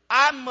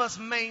 I must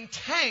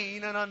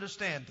maintain an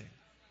understanding.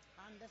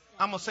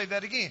 I'm going to say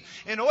that again.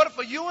 In order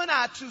for you and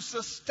I to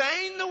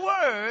sustain the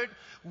word,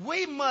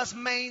 we must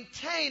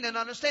maintain and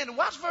understand it.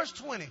 Watch verse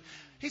 20.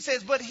 He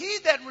says, but he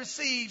that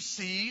receives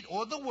seed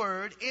or the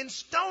word in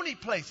stony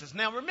places.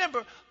 Now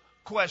remember,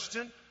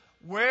 question,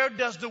 where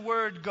does the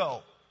word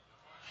go?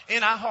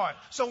 In our heart.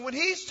 So when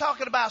he's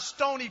talking about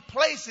stony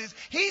places,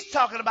 he's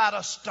talking about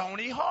a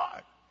stony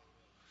heart.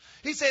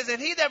 He says, and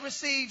he that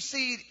receives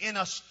seed in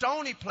a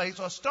stony place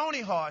or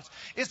stony hearts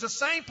is the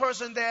same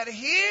person that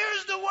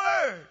hears the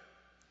word.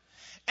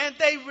 And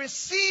they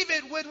receive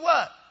it with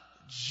what?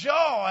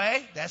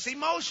 Joy. That's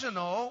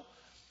emotional.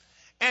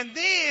 And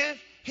then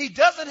he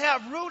doesn't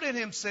have root in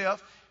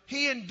himself.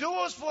 He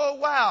endures for a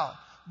while.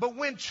 But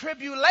when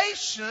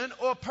tribulation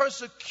or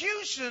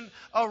persecution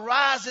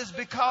arises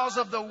because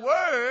of the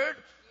word,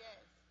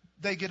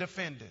 they get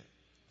offended.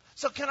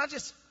 So can I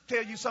just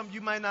tell you something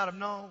you might not have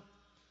known?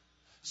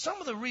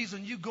 Some of the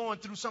reason you're going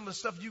through some of the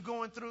stuff you're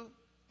going through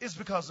is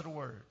because of the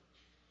word.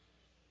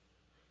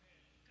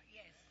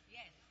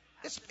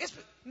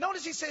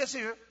 Notice he says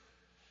here,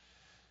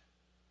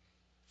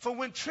 for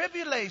when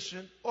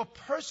tribulation or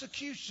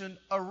persecution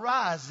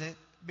arises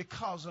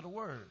because of the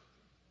word.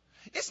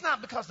 It's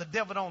not because the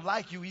devil don't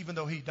like you even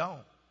though he don't.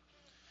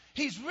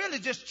 He's really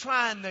just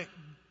trying to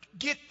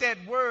get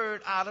that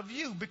word out of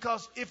you,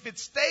 because if it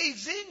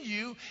stays in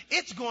you,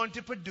 it's going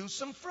to produce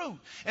some fruit.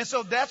 And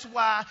so that's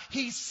why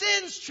he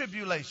sends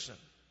tribulation.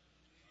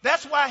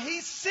 That's why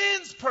he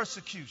sends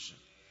persecution.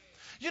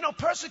 You know,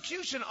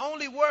 persecution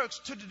only works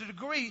to the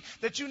degree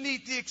that you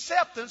need the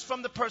acceptance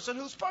from the person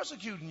who's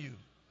persecuting you.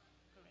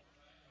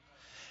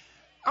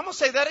 I'm going to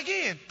say that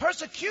again.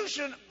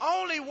 Persecution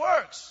only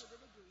works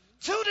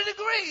to the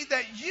degree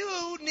that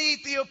you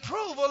need the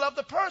approval of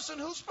the person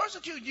who's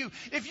persecuting you.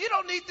 If you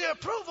don't need their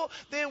approval,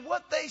 then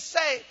what they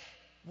say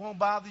won't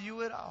bother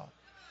you at all.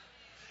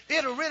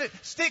 It'll really,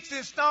 sticks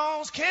and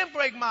stones can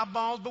break my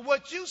bones, but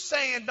what you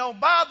saying don't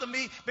bother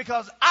me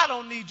because I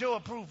don't need your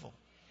approval.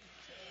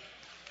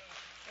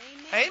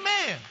 Amen.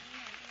 Amen.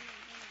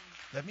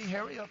 Let me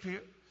hurry up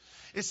here.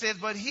 It says,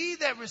 but he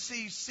that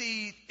receives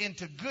seed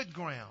into good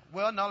ground.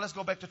 Well, now let's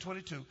go back to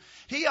 22.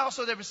 He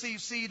also that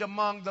receives seed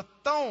among the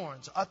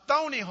thorns, a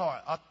thorny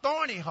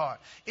heart,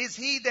 is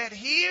he that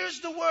hears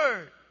the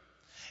word,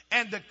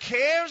 and the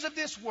cares of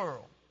this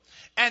world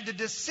and the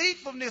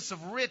deceitfulness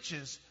of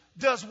riches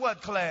does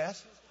what,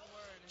 class?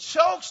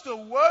 Chokes the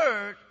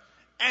word,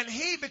 and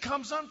he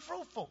becomes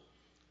unfruitful.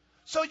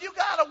 So you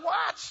got to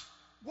watch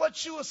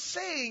what you are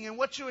seeing and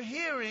what you're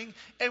hearing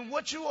and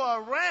what you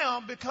are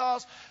around,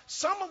 because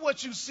some of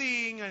what you're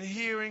seeing and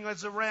hearing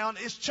is around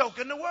is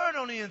choking the word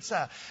on the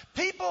inside.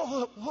 People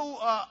who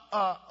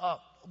are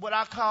what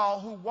I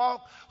call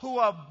who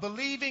are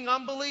believing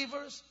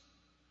unbelievers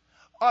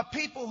are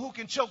people who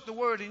can choke the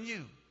word in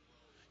you.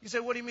 You say,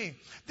 what do you mean?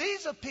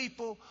 These are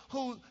people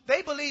who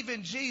they believe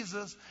in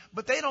Jesus,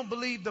 but they don't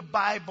believe the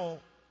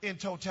Bible in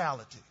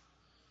totality.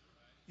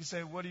 You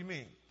say, what do you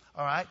mean?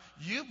 All right.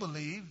 You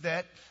believe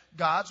that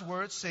God's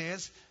word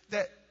says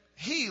that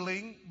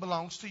healing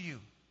belongs to you.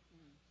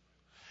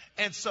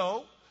 And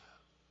so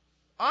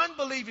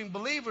unbelieving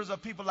believers are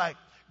people like,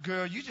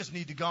 girl, you just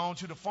need to go on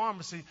to the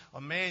pharmacy,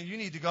 or man, you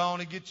need to go on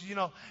and get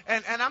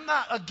and I'm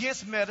not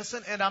against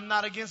medicine and I'm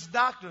not against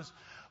doctors.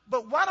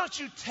 But why don't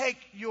you take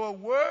your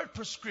word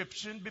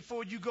prescription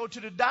before you go to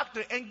the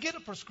doctor and get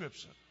a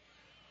prescription?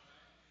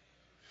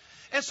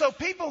 And so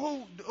people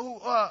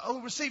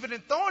who receive it in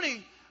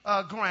thorny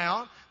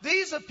ground,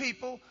 these are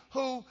people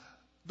who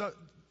the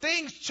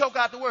things choke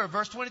out the word.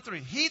 Verse 23,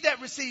 he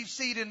that receives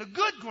seed in the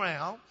good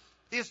ground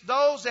is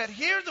those that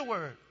hear the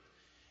word.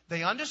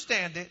 They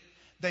understand it,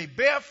 they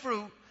bear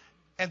fruit,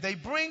 and they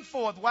bring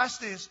forth, watch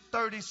this,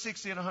 30,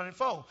 60, and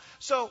 100-fold.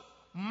 So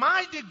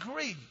my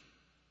degree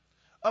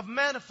of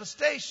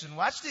manifestation,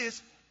 watch this,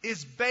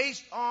 is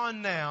based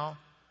on now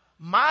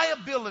my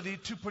ability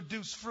to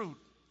produce fruit.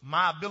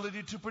 My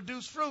ability to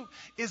produce fruit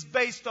is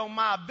based on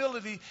my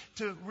ability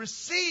to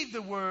receive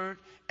the word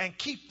and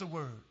keep the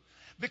word.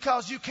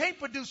 Because you can't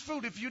produce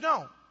fruit if you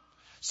don't.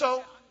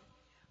 So,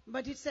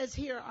 but it says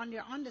here on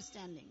your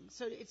understanding.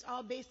 So it's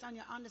all based on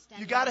your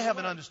understanding. You got to have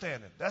an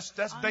understanding. That's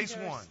base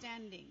one.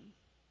 Understanding.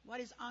 What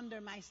is under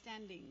my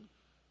standing?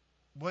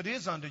 What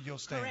is under your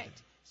standing?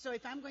 Correct. So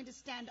if I'm going to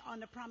stand on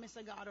the promise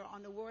of God or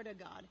on the word of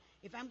God,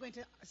 if I'm going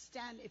to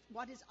stand, if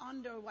what is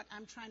under what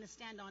I'm trying to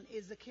stand on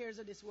is the cares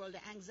of this world,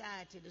 the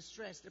anxiety, the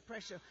stress, the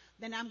pressure,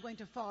 then I'm going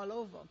to fall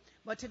over.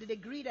 But to the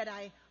degree that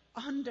I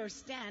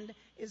understand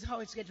is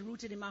how it gets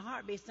rooted in my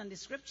heart based on the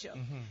scripture.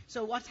 Mm-hmm.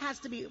 So what has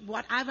to be,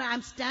 whatever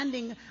I'm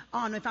standing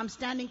on, if I'm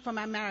standing for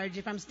my marriage,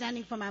 if I'm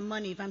standing for my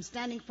money, if I'm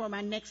standing for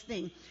my next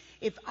thing,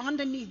 if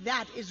underneath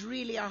that is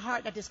really a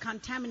heart that is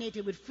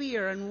contaminated with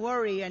fear and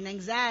worry and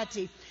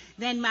anxiety,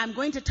 then I'm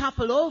going to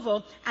topple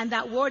over, and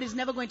that word is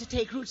never going to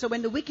take root. So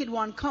when the wicked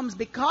one comes,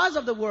 because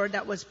of the word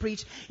that was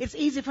preached, it's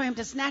easy for him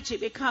to snatch it,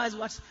 because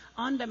what's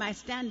under my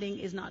standing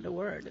is not the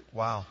word.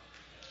 Wow.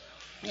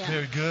 Yeah.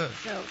 Very good.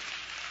 So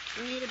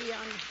we need to be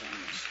understanding.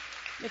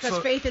 Because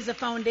faith is a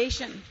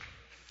foundation.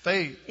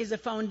 Faith is the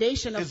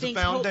foundation of is the things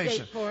hoped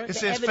foundation. for. It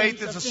says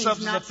faith is the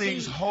substance of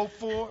things hoped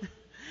for.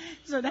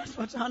 So that's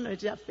what's on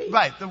it, yeah, faith.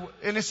 Right.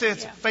 And it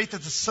says Yeah. faith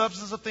is the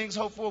substance of things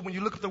hoped for. When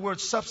you look at the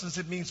word substance,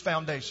 it means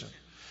foundation.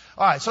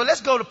 All right. So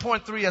let's go to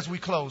point 3 as we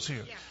close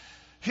here. Yeah.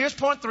 Here's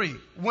point 3.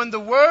 When the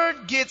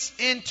word gets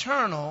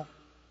internal,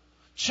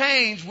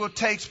 change will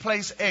take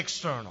place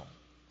external.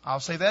 I'll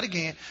say that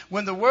again.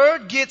 When the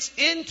word gets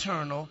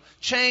internal,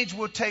 change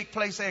will take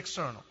place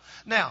external.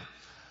 Now,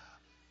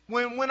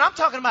 when I'm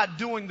talking about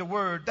doing the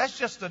word, that's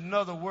just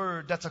another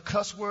word that's a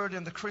cuss word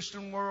in the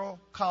Christian world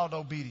called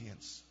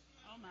obedience.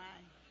 Oh my,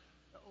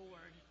 the old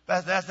word.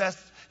 That's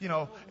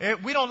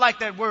we don't like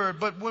that word,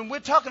 but when we're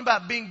talking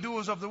about being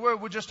doers of the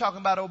word, we're just talking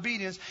about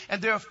obedience.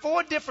 And there are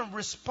 4 different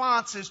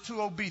responses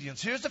to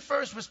obedience. Here's the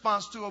first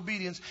response to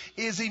obedience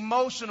is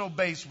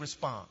emotional-based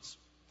response.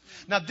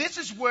 Now, this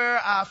is where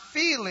our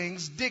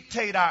feelings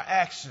dictate our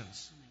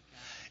actions.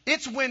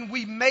 It's when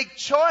we make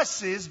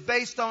choices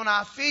based on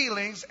our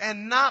feelings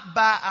and not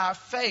by our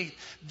faith.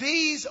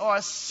 These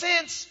are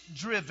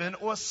sense-driven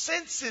or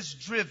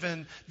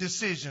senses-driven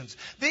decisions.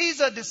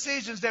 These are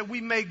decisions that we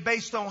make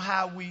based on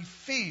how we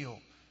feel.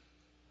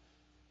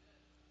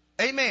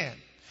 Amen.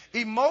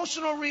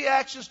 Emotional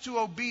reactions to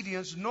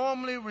obedience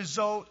normally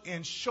result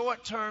in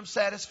short-term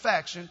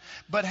satisfaction,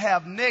 but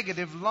have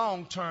negative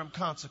long-term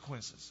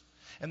consequences.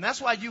 And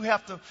that's why you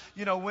have to,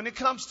 when it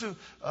comes to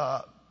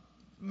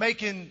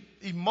making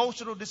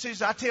emotional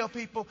decisions, I tell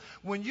people,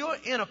 when you're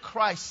in a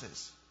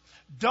crisis,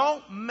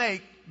 don't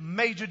make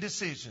major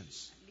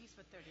decisions. At least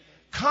for 30 days.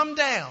 Come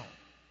down.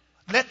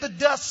 Let the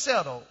dust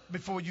settle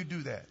before you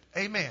do that.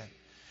 Amen.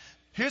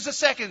 Here's the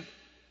second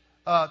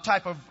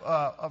type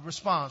of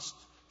response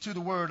to the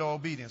word or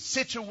obedience.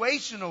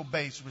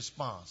 Situational-based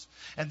response.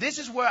 And this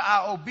is where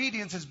our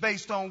obedience is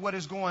based on what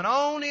is going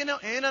on in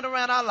and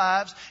around our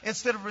lives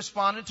instead of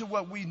responding to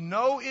what we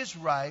know is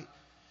right.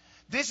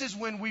 This is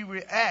when we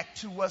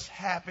react to what's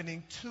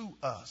happening to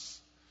us.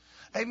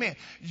 Amen.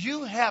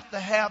 You have to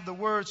have the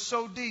word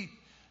so deep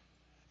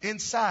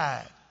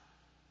inside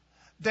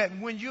that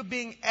when you're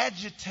being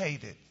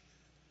agitated,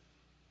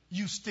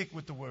 you stick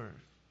with the word.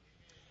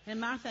 And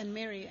Martha and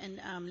Mary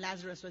and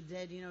Lazarus was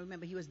dead.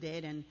 Remember he was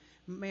dead, and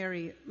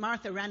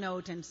Martha ran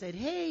out and said,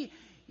 "Hey,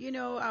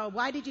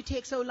 why did you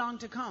take so long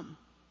to come?"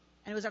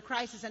 And it was a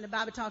crisis, and the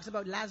Bible talks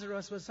about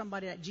Lazarus was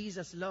somebody that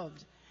Jesus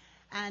loved.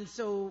 And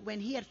so when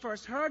he had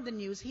first heard the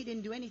news, he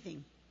didn't do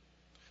anything.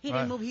 He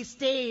didn't move. He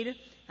stayed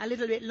a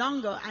little bit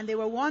longer, and they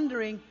were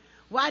wondering,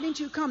 "Why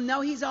didn't you come?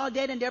 Now he's all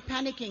dead," and they're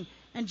panicking.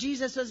 And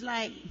Jesus was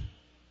like,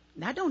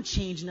 that don't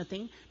change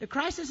nothing. The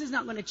crisis is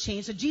not going to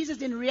change. So Jesus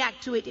didn't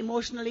react to it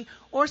emotionally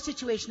or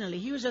situationally.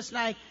 He was just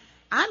like,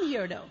 "I'm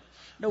here though.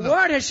 The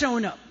word has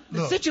shown up.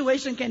 The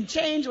situation can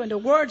change when the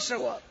word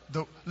show up."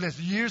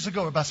 Listen, years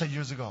ago,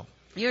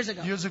 Years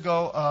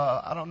ago,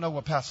 I don't know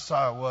what Pastor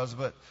Sarah was,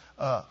 but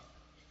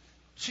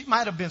she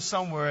might have been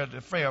somewhere at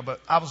the fair, but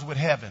I was with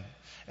Heaven.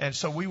 And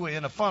so we were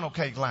in a funnel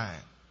cake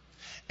line.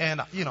 And,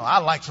 I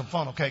like some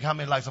funnel cake. How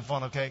many like some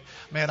funnel cake?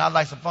 Man, I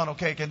like some funnel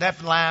cake. And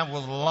that line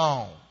was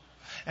long.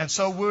 And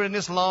so we're in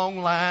this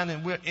long line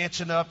and we're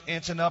inching up.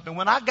 And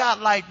when I got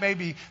like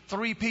maybe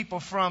 3 people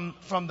from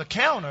the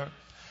counter,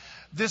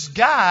 this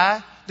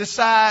guy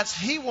decides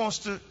he wants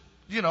to,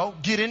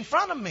 get in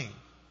front of me.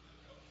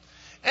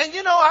 And,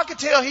 I could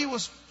tell he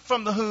was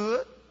from the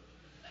hood.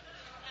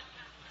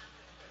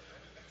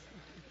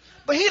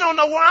 But he don't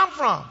know where I'm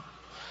from.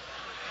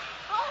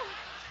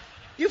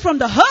 You from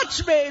the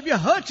hutch, babe. Your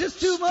hutch is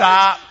too much.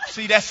 Stop.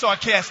 See, that's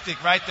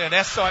sarcastic right there.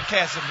 That's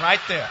sarcasm right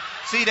there.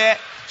 See that?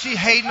 She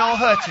hating on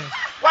Hutchins.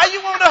 Why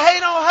you want to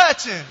hate on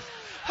Hutchins?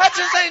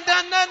 Hutchins ain't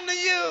done nothing to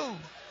you.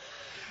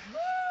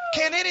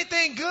 Can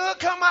anything good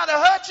come out of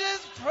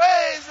Hutchins?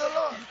 Praise the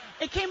Lord.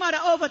 It came out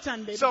of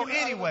Overton, baby. So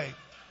anyway,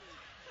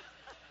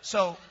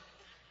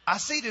 I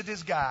see that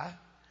this guy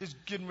is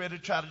getting ready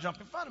to try to jump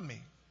in front of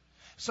me.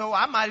 So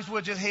I might as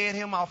well just head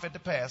him off at the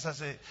pass.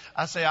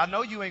 I say, "I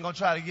know you ain't going to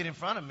try to get in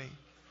front of me."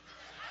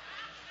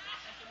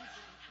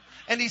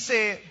 And he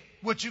said,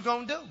 "What you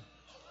going to do?"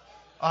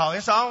 "Oh,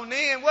 it's on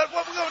then. What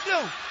we going to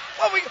do?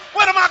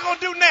 What am I going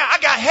to do now? I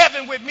got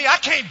Heaven with me. I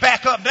can't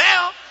back up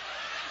now."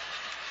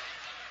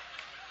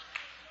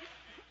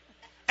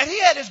 And he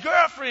had his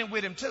girlfriend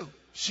with him too.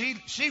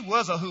 She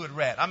was a hood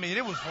rat. I mean,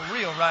 it was for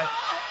real, right?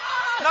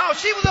 No,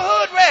 she was a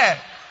hood rat.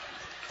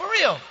 For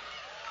real.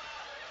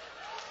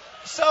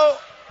 So,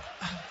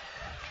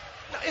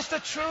 it's the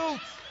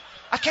truth.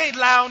 I can't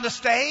lie on the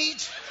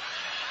stage.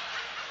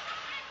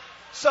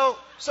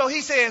 So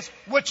he says,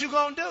 "What you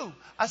gonna do?"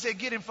 I said,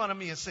 "Get in front of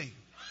me and see."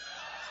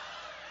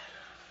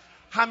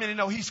 How many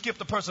know he skipped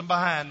the person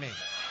behind me?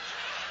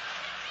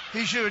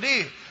 He sure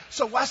did.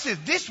 So watch this.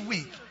 This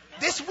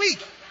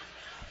week,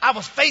 I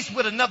was faced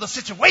with another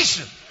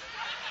situation.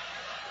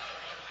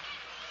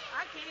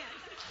 I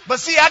can't. But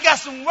see, I got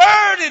some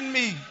word in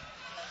me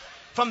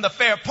from the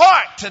fair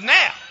park to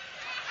now.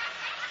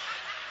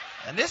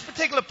 And this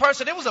particular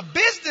person, it was a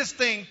business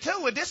thing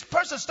too. And this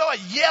person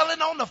started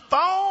yelling on the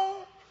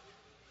phone.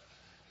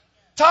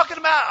 Talking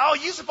about, oh,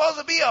 you supposed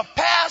to be a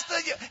pastor.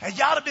 And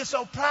y'all have been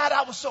so proud.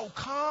 I was so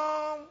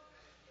calm.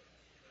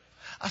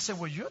 I said,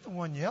 well, you're the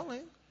one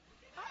yelling.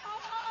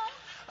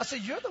 I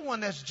said, you're the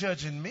one that's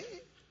judging me.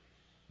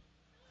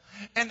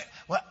 And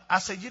well, I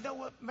said, you know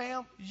what,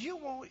 ma'am? You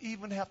won't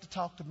even have to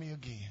talk to me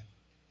again.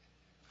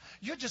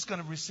 You're just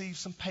going to receive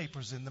some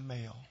papers in the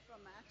mail.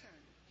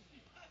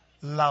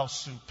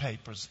 Lawsuit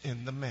papers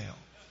in the mail.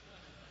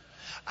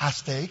 I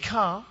stayed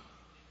calm.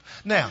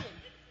 Now,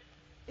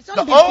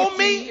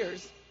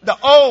 the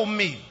old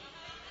me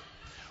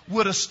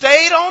would have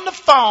stayed on the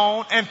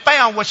phone and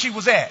found where she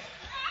was at.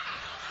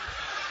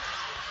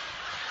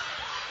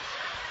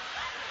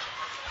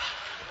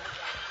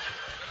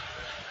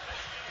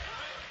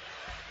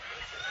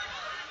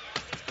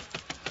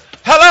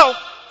 Hello?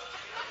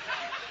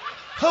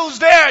 Who's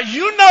there?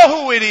 You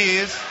know who it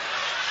is.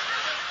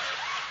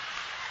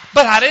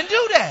 But I didn't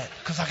do that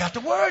because I got the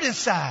word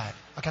inside.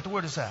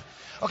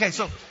 Okay,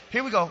 so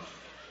here we go.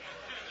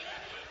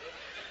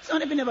 It's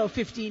only been about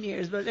 15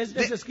 years, but let's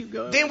just keep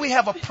going. Then we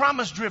have a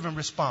promise-driven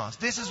response.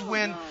 This is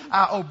when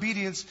our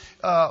obedience,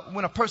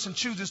 when a person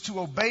chooses to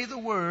obey the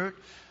word,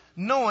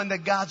 knowing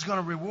that God's going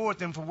to reward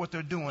them for what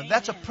they're doing. Amen.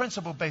 That's a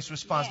principle-based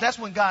response. That's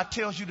when God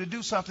tells you to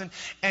do something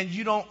and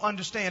you don't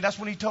understand. That's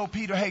when he told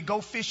Peter, hey, go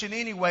fishing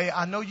anyway.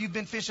 I know you've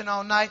been fishing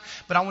all night,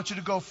 but I want you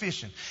to go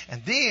fishing.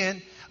 And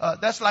then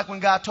that's like when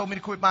God told me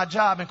to quit my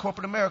job in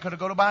corporate America to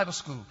go to Bible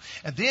school.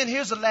 And then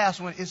here's the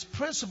last one. It's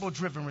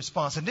principle-driven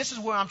response. And this is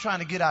where I'm trying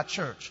to get our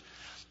church.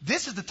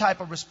 This is the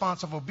type of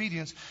response of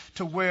obedience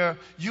to where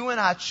you and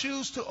I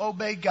choose to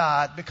obey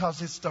God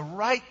because it's the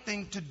right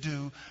thing to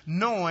do,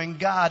 knowing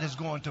God is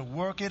going to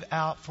work it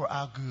out for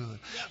our good.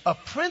 A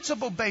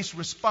principle-based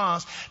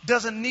response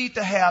doesn't need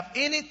to have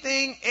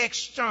anything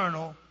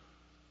external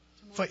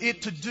for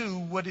it to do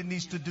what it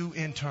needs to do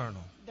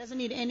internal. Doesn't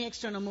need any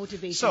external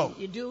motivation. So,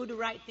 you do the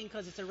right thing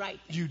because it's the right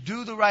thing. You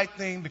do the right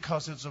thing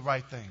because it's the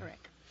right thing.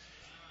 Correct.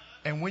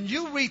 And when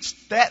you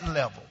reach that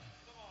level,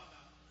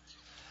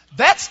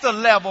 that's the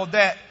level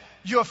that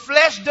your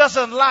flesh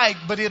doesn't like,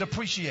 but it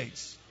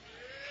appreciates.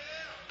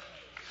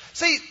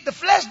 See, the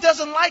flesh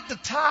doesn't like the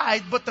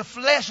tithe, but the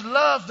flesh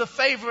loves the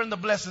favor and the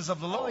blessings of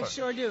the Lord. Oh, it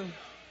sure do.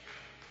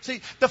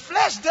 See, the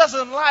flesh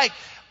doesn't like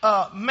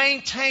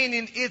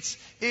maintaining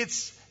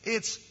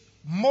its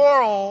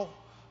moral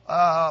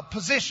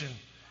position.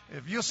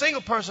 If you're a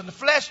single person, the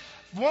flesh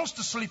wants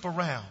to sleep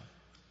around.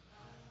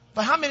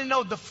 But how many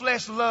know the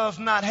flesh loves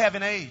not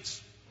having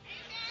AIDS?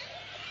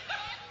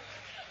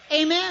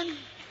 Amen.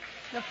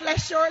 The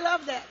flesh sure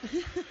love that.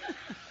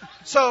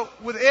 So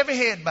with every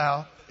head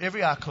bowed,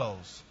 every eye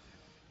closed,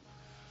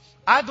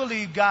 I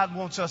believe God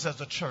wants us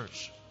as a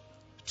church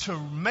to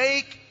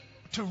recommit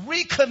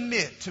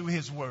to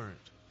his word.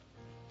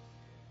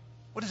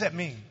 What does that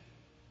mean?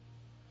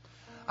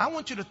 I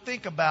want you to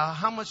think about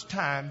how much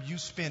time you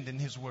spend in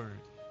his word.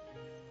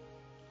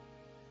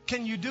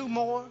 Can you do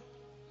more?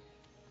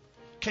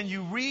 Can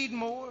you read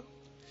more?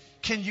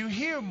 Can you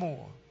hear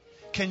more?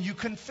 Can you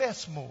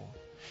confess more?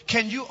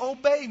 Can you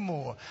obey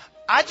more?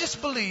 I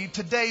just believe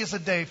today is a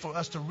day for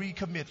us to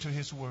recommit to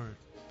his word.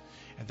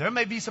 And there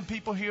may be some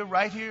people here,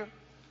 right here,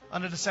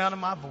 under the sound of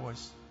my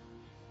voice,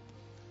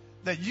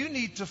 that you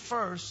need to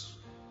first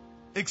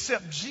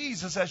accept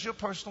Jesus as your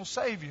personal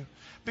Savior.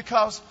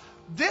 Because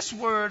this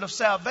word of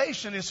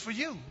salvation is for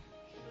you.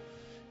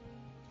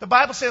 The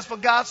Bible says, for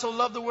God so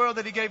loved the world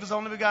that he gave his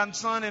only begotten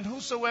Son, and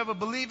whosoever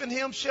believe in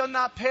him shall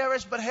not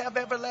perish but have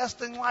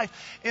everlasting life.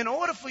 In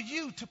order for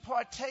you to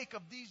partake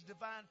of these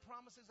divine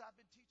promises I've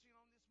been teaching.